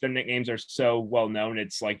two, like their nicknames are so well known,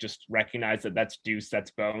 it's like just recognize that that's Deuce,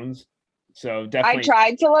 that's Bones. So definitely. I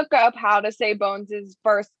tried to look up how to say Bones'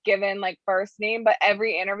 first name, but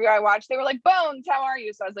every interview I watched, they were like, Bones, how are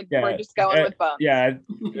you? So I was like, yeah, we're just going with Bones. Yeah,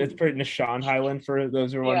 it's pretty Nashawn Hyland for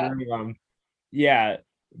those who are wondering. Yeah,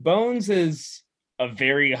 Bones is a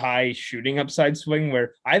very high shooting upside swing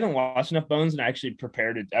where I haven't watched enough Bones and I actually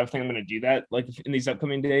prepared it. I think I'm going to do that like in these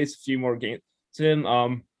upcoming days, a few more games to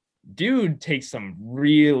him. Dude takes some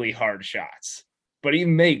really hard shots, but he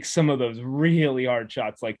makes some of those really hard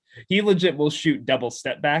shots. Like he legit will shoot double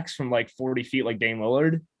step backs from like 40 feet like Dame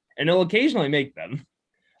Lillard, and he'll occasionally make them.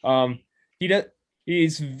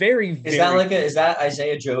 He's very, is that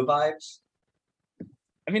Isaiah Joe vibes?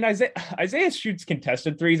 I mean, Isaiah shoots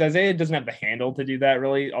contested threes. Isaiah doesn't have the handle to do that,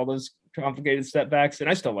 really, all those complicated step backs. And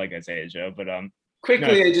I still like Isaiah Joe, but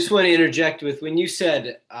quickly, no. I just want to interject with, when you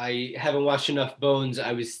said I haven't watched enough Bones,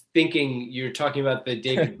 I was thinking you're talking about the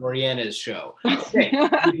David Boreanaz show. Okay,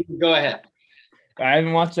 go ahead. I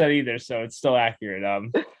haven't watched that either, so it's still accurate.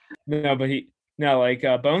 No, like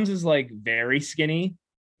Bones is like very skinny,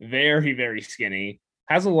 very, very skinny.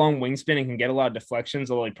 Has a long wingspan and can get a lot of deflections,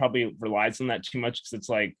 although he probably relies on that too much because it's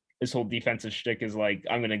like his whole defensive shtick is like,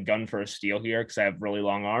 I'm gonna gun for a steal here because I have really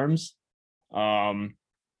long arms. I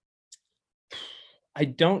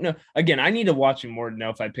don't know. Again, I need to watch him more to know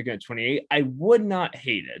if I pick him at 28. I would not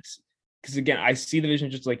hate it because again, I see the vision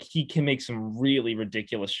just like he can make some really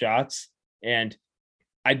ridiculous shots. And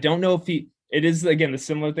I don't know if it is again the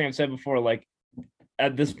similar thing I've said before, like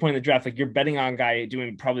at this point in the draft, like you're betting on a guy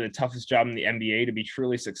doing probably the toughest job in the NBA to be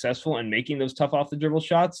truly successful and making those tough off the dribble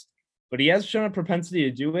shots, but he has shown a propensity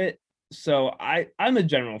to do it. So I'm a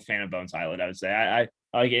general fan of Bones Hyland, I would say. I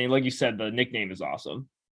like you said, the nickname is awesome.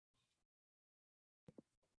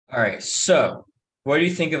 All right. So what do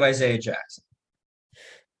you think of Isaiah Jackson?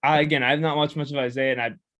 Again, I've not watched much of Isaiah,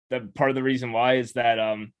 and the part of the reason why is that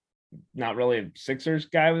not really a Sixers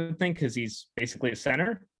guy, I would think, because he's basically a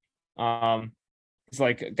center. He's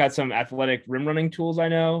like got some athletic rim running tools, I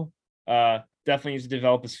know. Definitely needs to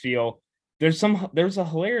develop his feel. There's a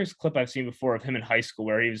hilarious clip I've seen before of him in high school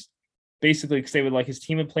where he was basically, because they would like his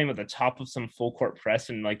team would play him at the top of some full court press,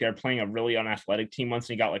 and like they're playing a really unathletic team once,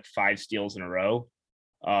 and he got like 5 steals in a row.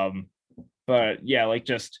 But yeah, like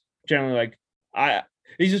just generally like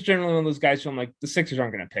he's just generally one of those guys who I'm like, the Sixers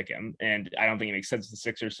aren't going to pick him, and I don't think it makes sense to the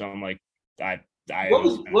Sixers. So I'm like,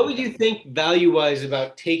 what would you think value-wise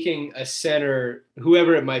about taking a center,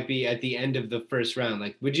 whoever it might be, at the end of the first round?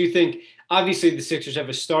 Like, would you think, obviously the Sixers have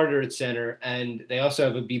a starter at center, and they also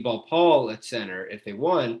have a B-Ball Paul at center if they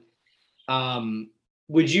want.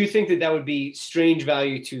 Would you think that would be strange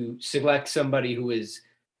value to select somebody who is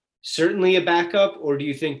certainly a backup, or do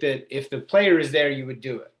you think that if the player is there, you would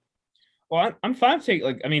do it? Well, I'm fine to take,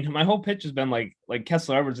 like, I mean, my whole pitch has been like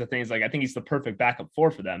Kessler Edwards, the thing is like, I think he's the perfect backup 4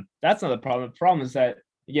 for them. That's not the problem. The problem is that,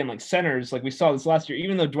 again, like centers, like we saw this last year,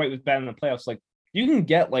 even though Dwight was bad in the playoffs, like you can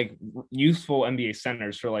get like useful NBA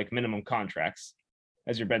centers for like minimum contracts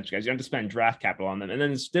as your bench guys. You don't have to spend draft capital on them. And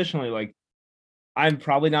then additionally, like, I'm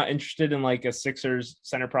probably not interested in like a Sixers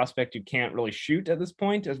center prospect who can't really shoot at this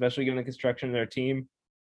point, especially given the construction of their team.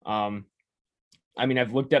 I mean,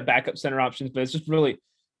 I've looked at backup center options, but it's just really,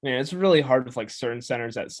 man, it's really hard with like certain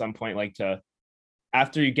centers at some point, like to,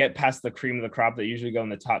 after you get past the cream of the crop that usually go in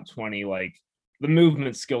the top 20, like the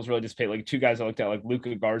movement skills really dissipate. Like 2 guys I looked at, like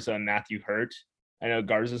Luka Garza and Matthew Hurt. I know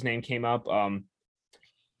Garza's name came up.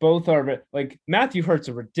 Both are like, Matthew Hurt's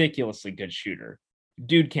a ridiculously good shooter.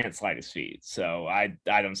 Dude can't slide his feet. So I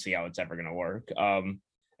don't see how it's ever going to work.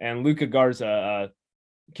 And Luka Garza,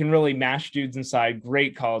 can really mash dudes inside.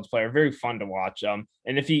 Great college player, very fun to watch. And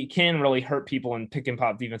if he can really hurt people and pick and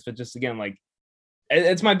pop defense, but just again, like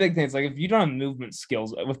it's my big thing. It's like if you don't have movement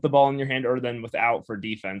skills with the ball in your hand or then without for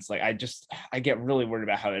defense, like I get really worried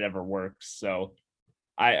about how it ever works. So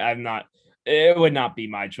I'm not. It would not be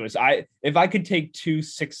my choice. If I could take 2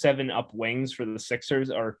 6'7" up wings for the Sixers,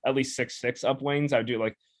 or at least 6'6" up wings, I would do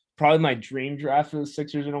like probably my dream draft for the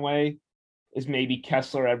Sixers in a way is maybe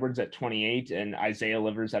Kessler Edwards at 28 and Isaiah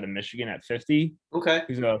Livers out of Michigan at 50. Okay.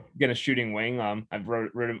 He's a shooting wing. I've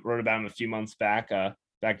wrote about him a few months back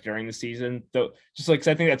during the season. So just like, 'cause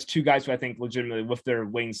I think that's 2 guys who I think legitimately with their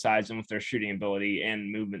wing size and with their shooting ability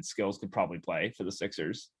and movement skills could probably play for the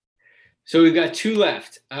Sixers. So we've got 2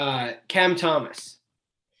 left. Cam Thomas.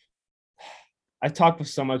 I've talked with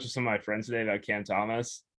some of my friends today about Cam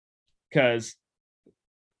Thomas because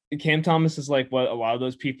Cam Thomas is like what a lot of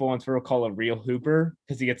those people on Twitter call a real hooper,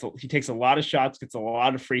 because he takes a lot of shots, gets a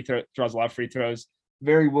lot of draws a lot of free throws,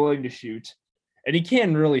 very willing to shoot, and he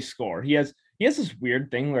can really score. He has this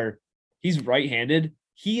weird thing where he's right-handed.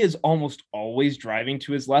 He is almost always driving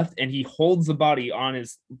to his left, and he holds the body on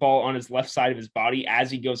his ball on his left side of his body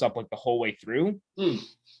as he goes up like the whole way through.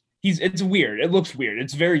 It's weird. It looks weird.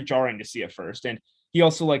 It's very jarring to see at first. And he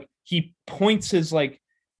also like he points his like.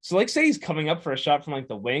 So like say he's coming up for a shot from like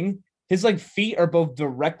the wing, his like feet are both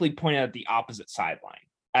directly pointed at the opposite sideline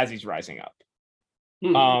as he's rising up.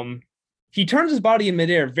 He turns his body in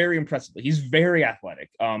midair very impressively. He's very athletic.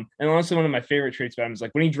 And honestly, one of my favorite traits about him is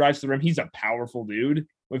like when he drives to the rim, he's a powerful dude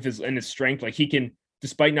with his strength. Like he can,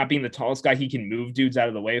 despite not being the tallest guy, he can move dudes out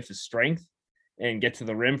of the way with his strength and get to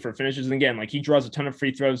the rim for finishes. And again, like he draws a ton of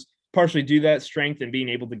free throws, partially due to that strength and being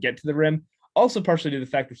able to get to the rim. Also partially due to the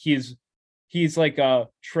fact that he's like a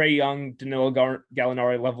Trae Young, Danilo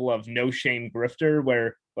Gallinari level of no shame grifter,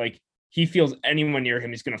 where like he feels anyone near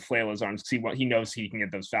him, he's going to flail his arms, see what he knows he can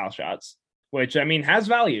get those foul shots, which I mean has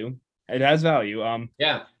value. It has value.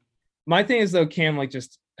 Yeah. My thing is though, Cam, like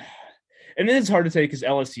just, and it's hard to say because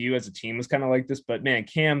LSU as a team was kind of like this, but man,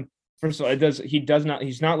 Cam, first of all,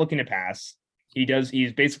 he's not looking to pass.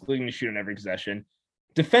 He's basically going to shoot on every possession.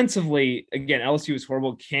 defensively, again, LSU was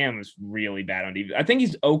horrible. Cam was really bad on defense. I think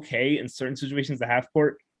he's okay in certain situations, the half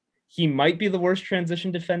court. He might be the worst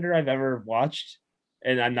transition defender I've ever watched.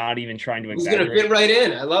 And I'm not even trying to He's going to exaggerate. fit right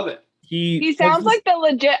in. I love it. He sounds like the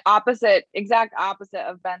legit exact opposite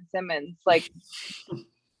of Ben Simmons. Like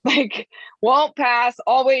won't pass,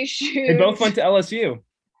 always shoot. They both went to LSU.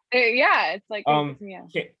 Yeah, it's like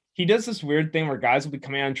he does this weird thing where guys will be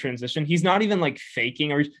coming out in transition. He's not even like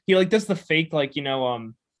faking, or he like does the fake, like, you know,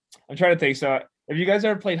 I'm trying to think. So if you guys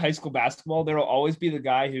ever played high school basketball, there will always be the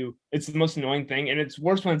guy who, it's the most annoying thing, and it's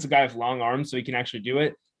worse when it's a guy with long arms so he can actually do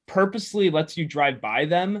it, purposely lets you drive by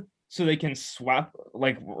them so they can swap,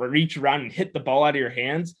 like reach around and hit the ball out of your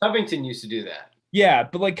hands. Covington used to do that. Yeah,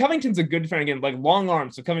 but like Covington's a good defender, again, like long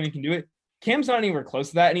arms, so Covington can do it. Cam's not anywhere close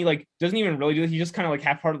to that, and he like doesn't even really do it. He just kind of like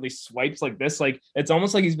half-heartedly swipes like this. Like it's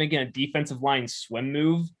almost like he's making a defensive line swim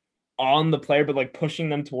move on the player, but like pushing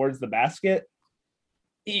them towards the basket.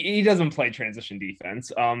 He doesn't play transition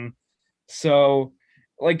defense. So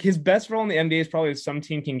like his best role in the NBA is probably if some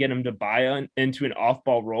team can get him to buy into an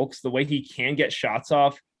off-ball role, because the way he can get shots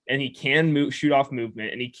off and he can shoot off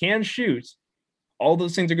movement and he can shoot, all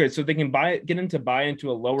those things are good. So if they can get him to buy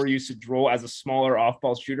into a lower usage role as a smaller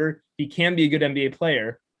off-ball shooter, he can be a good NBA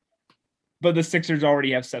player. But the Sixers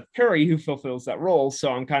already have Seth Curry who fulfills that role.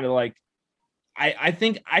 So I'm kind of like, I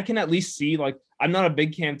think I can at least see, like, I'm not a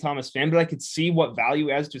big Cam Thomas fan, but I could see what value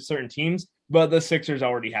adds to certain teams. But the Sixers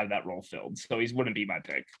already have that role filled, so he wouldn't be my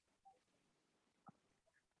pick.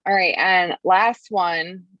 All right, and last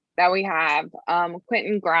one that we have,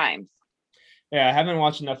 Quentin Grimes. Yeah, I haven't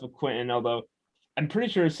watched enough of Quentin, although I'm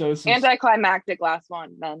pretty sure. So this is anticlimactic last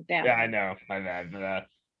one. Then damn. Yeah, I know, my bad. But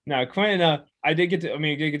no, Quentin. I did get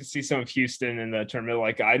to see some of Houston in the tournament.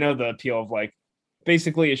 Like I know the appeal of like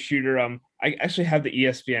basically a shooter. I actually have the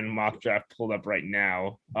ESPN mock draft pulled up right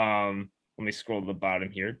now. Let me scroll to the bottom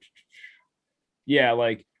here. Yeah,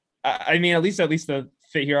 like I mean, at least the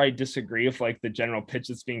fit here, I disagree with like the general pitch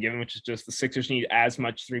that's being given, which is just the Sixers need as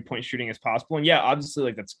much 3-point shooting as possible. And yeah, obviously,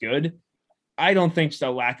 like that's good. I don't think just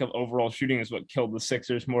a lack of overall shooting is what killed the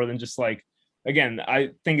Sixers more than just like, again, I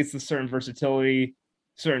think it's the certain versatility,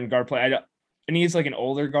 certain guard play. And he's like an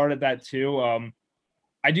older guard at that too.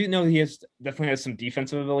 I do know he definitely has some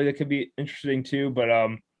defensive ability that could be interesting too. But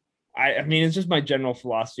I mean, it's just my general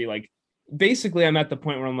philosophy. Like basically, I'm at the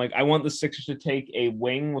point where I'm like, I want the Sixers to take a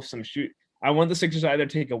wing with some shoot. I want the Sixers to either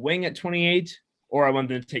take a wing at 28 or I want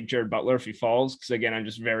them to take Jared Butler if he falls. Because again, I'm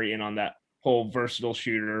just very in on that whole versatile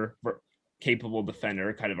shooter, capable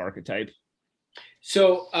defender kind of archetype.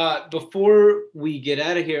 So before we get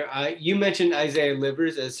out of here, you mentioned Isaiah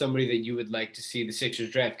Livers as somebody that you would like to see the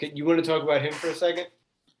Sixers draft. You want to talk about him for a second?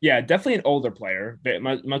 Yeah, definitely an older player,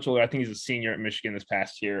 much older. I think he's a senior at Michigan this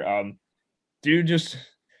past year. Dude just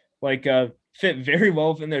like fit very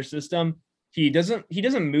well within their system. He doesn't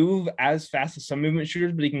move as fast as some movement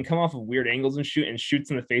shooters, but he can come off of weird angles and shoots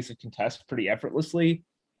in the face of contests pretty effortlessly.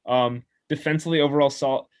 Defensively, overall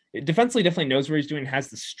solid. Defensively, definitely knows where he's doing, has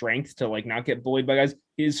the strength to like not get bullied by guys.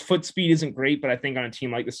 His foot speed isn't great, but I think on a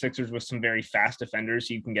team like the Sixers with some very fast defenders,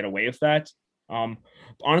 you can get away with that.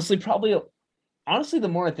 Honestly, the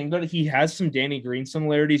more I think about it, he has some Danny Green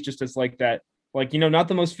similarities, just as like that, like, you know, not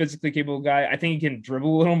the most physically capable guy. I think he can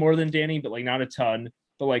dribble a little more than Danny, but like not a ton.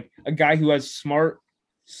 But like a guy who has smart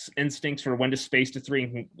instincts for when to space to three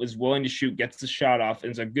and is willing to shoot, gets the shot off,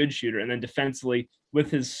 and is a good shooter. And then defensively, with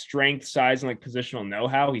his strength, size, and like positional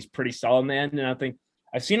know-how, he's pretty solid, man. And I think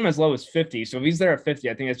I've seen him as low as 50. So if he's there at 50,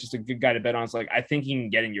 I think that's just a good guy to bet on. It's like, I think he can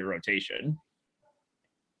get in your rotation.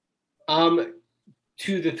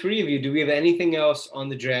 To the three of you, do we have anything else on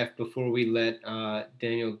the draft before we let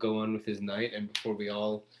Daniel go on with his night and before we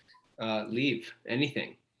all leave?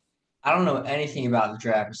 Anything? I don't know anything about the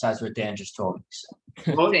draft besides what Dan just told me.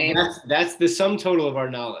 So. Well, that's the sum total of our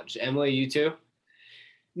knowledge. Emily, you too?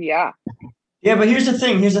 Yeah. Yeah, but here's the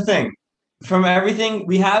thing. From everything,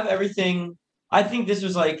 we have everything. I think this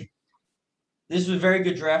was a very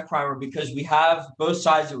good draft primer because we have both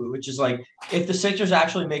sides of it, which is like, if the Sixers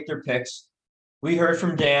actually make their picks, we heard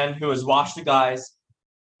from Dan, who has watched the guys,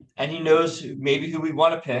 and he knows maybe who we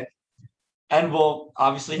want to pick. And we'll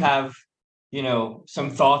obviously have, you know,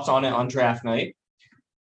 some thoughts on it on draft night.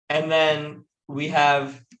 And then we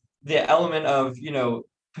have the element of, you know,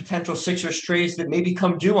 potential Sixers trades that maybe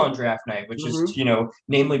come due on draft night, which is, you know,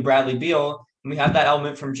 namely Bradley Beal. And we have that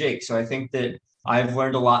element from Jake. So I think that I've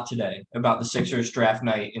learned a lot today about the Sixers draft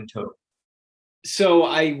night in total. So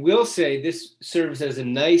I will say this serves as a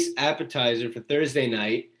nice appetizer for Thursday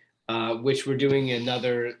night, which we're doing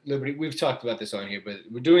another Liberty. We've talked about this on here, but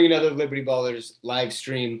we're doing another Liberty Ballers live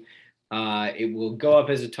stream It will go up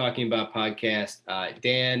as a Talking About podcast.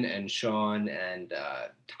 Dan and Sean and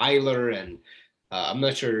Tyler and I'm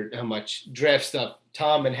not sure how much draft stuff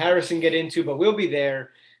Tom and Harrison get into, but we'll be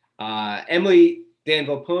there. Emily, Dan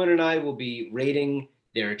Volpone, and I will be rating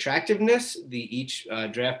their attractiveness, each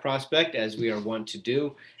draft prospect, as we are wont to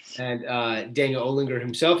do. And Daniel Olinger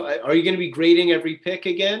himself, are you going to be grading every pick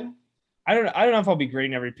again? I don't know if I'll be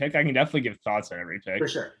grading every pick. I can definitely give thoughts on every pick. For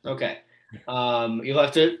sure. Okay. You'll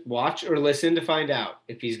have to watch or listen to find out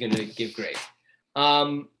if he's going to give grades.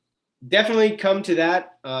 Definitely come to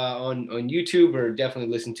that on YouTube, or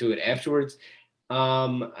definitely listen to it afterwards.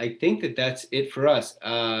 I think that's it for us.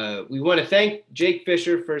 We want to thank Jake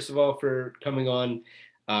Fisher, first of all, for coming on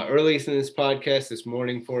earliest in this podcast this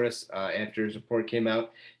morning for us after his report came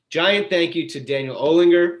out. Giant thank you to Daniel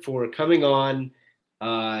Olinger for coming on.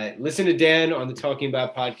 Listen to Dan on the Talking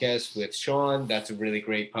About podcast with Sean. That's a really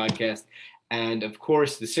great podcast. And of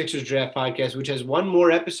course, the Sixers Draft podcast, which has one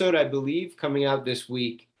more episode, I believe, coming out this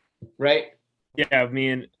week, right? Yeah, me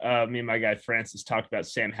and my guy Francis talked about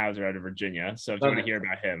Sam Hauser out of Virginia. So if you want to hear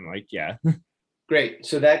about him, yeah. Great.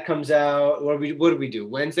 So that comes out. What do we do?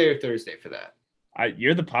 Wednesday or Thursday for that?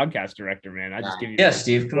 You're the podcast director, man. I just give you. Yeah,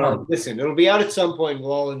 Steve, come on. Listen, it'll be out at some point.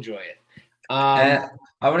 We'll all enjoy it. I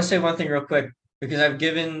want to say one thing real quick, because I've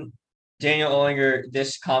given Daniel Olinger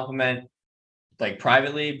this compliment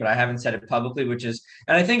privately, but I haven't said it publicly,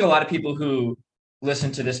 and I think a lot of people who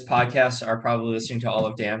listen to this podcast are probably listening to all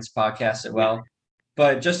of Dan's podcasts as well.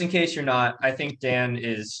 But just in case you're not, I think Dan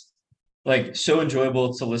is so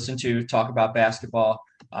enjoyable to listen to talk about basketball,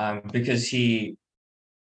 because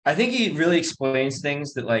I think he really explains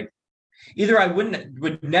things that either I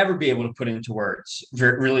would never be able to put into words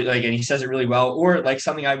really, and he says it really well, or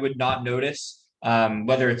something I would not notice,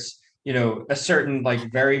 whether it's, a certain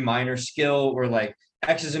very minor skill or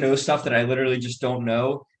X's and O's stuff that I literally just don't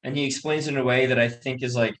know. And he explains it in a way that I think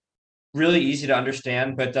is really easy to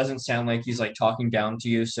understand, but doesn't sound like he's talking down to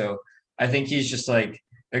you. So I think he's just a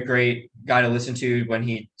great guy to listen to when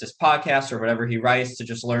he just podcasts or whatever he writes, to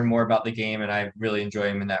just learn more about the game. And I really enjoy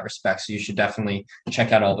him in that respect. So you should definitely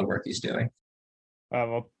check out all the work he's doing.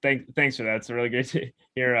 Well, thanks for that. It's really great to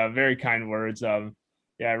hear very kind words.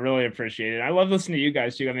 Yeah, I really appreciate it. I love listening to you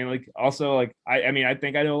guys too. I mean, I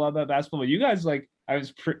think I know a lot about basketball, but you guys, I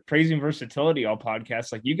was praising versatility all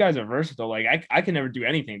podcasts. You guys are versatile. I can never do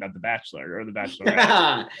anything about The Bachelor or The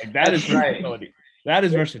Bachelorette. That is versatility. Right. That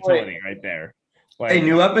is versatility right there. A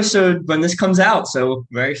new episode when this comes out, so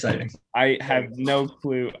very exciting. I have no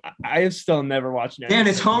clue. I have still never watched it. Dan,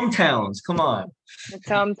 it's hometowns. Come on. It's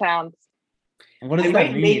hometowns. What does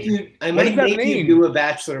that mean? I might make you do a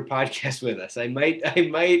Bachelor podcast with us. I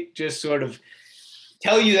might just sort of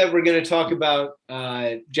tell you that we're going to talk about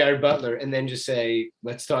Jared Butler, and then just say,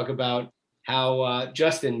 let's talk about how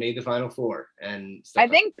Justin made the Final Four and stuff. I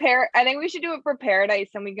think we should do it for Paradise,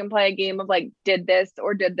 and we can play a game of did this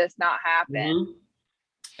or did this not happen? Mm-hmm.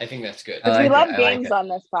 I think that's good. We love games on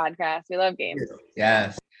this podcast. We love games.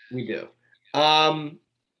 Yes, we do.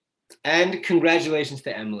 And congratulations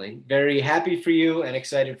to Emily. Very happy for you and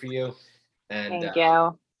excited for you. And thank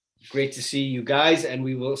you. Great to see you guys. And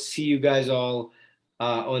we will see you guys all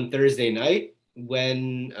on Thursday night,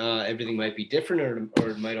 when everything might be different, or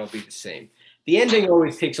it might all be the same. The ending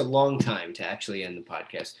always takes a long time to actually end the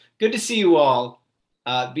podcast. Good to see you all.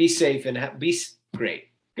 Be safe and be great.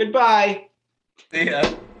 Goodbye. See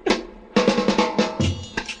ya.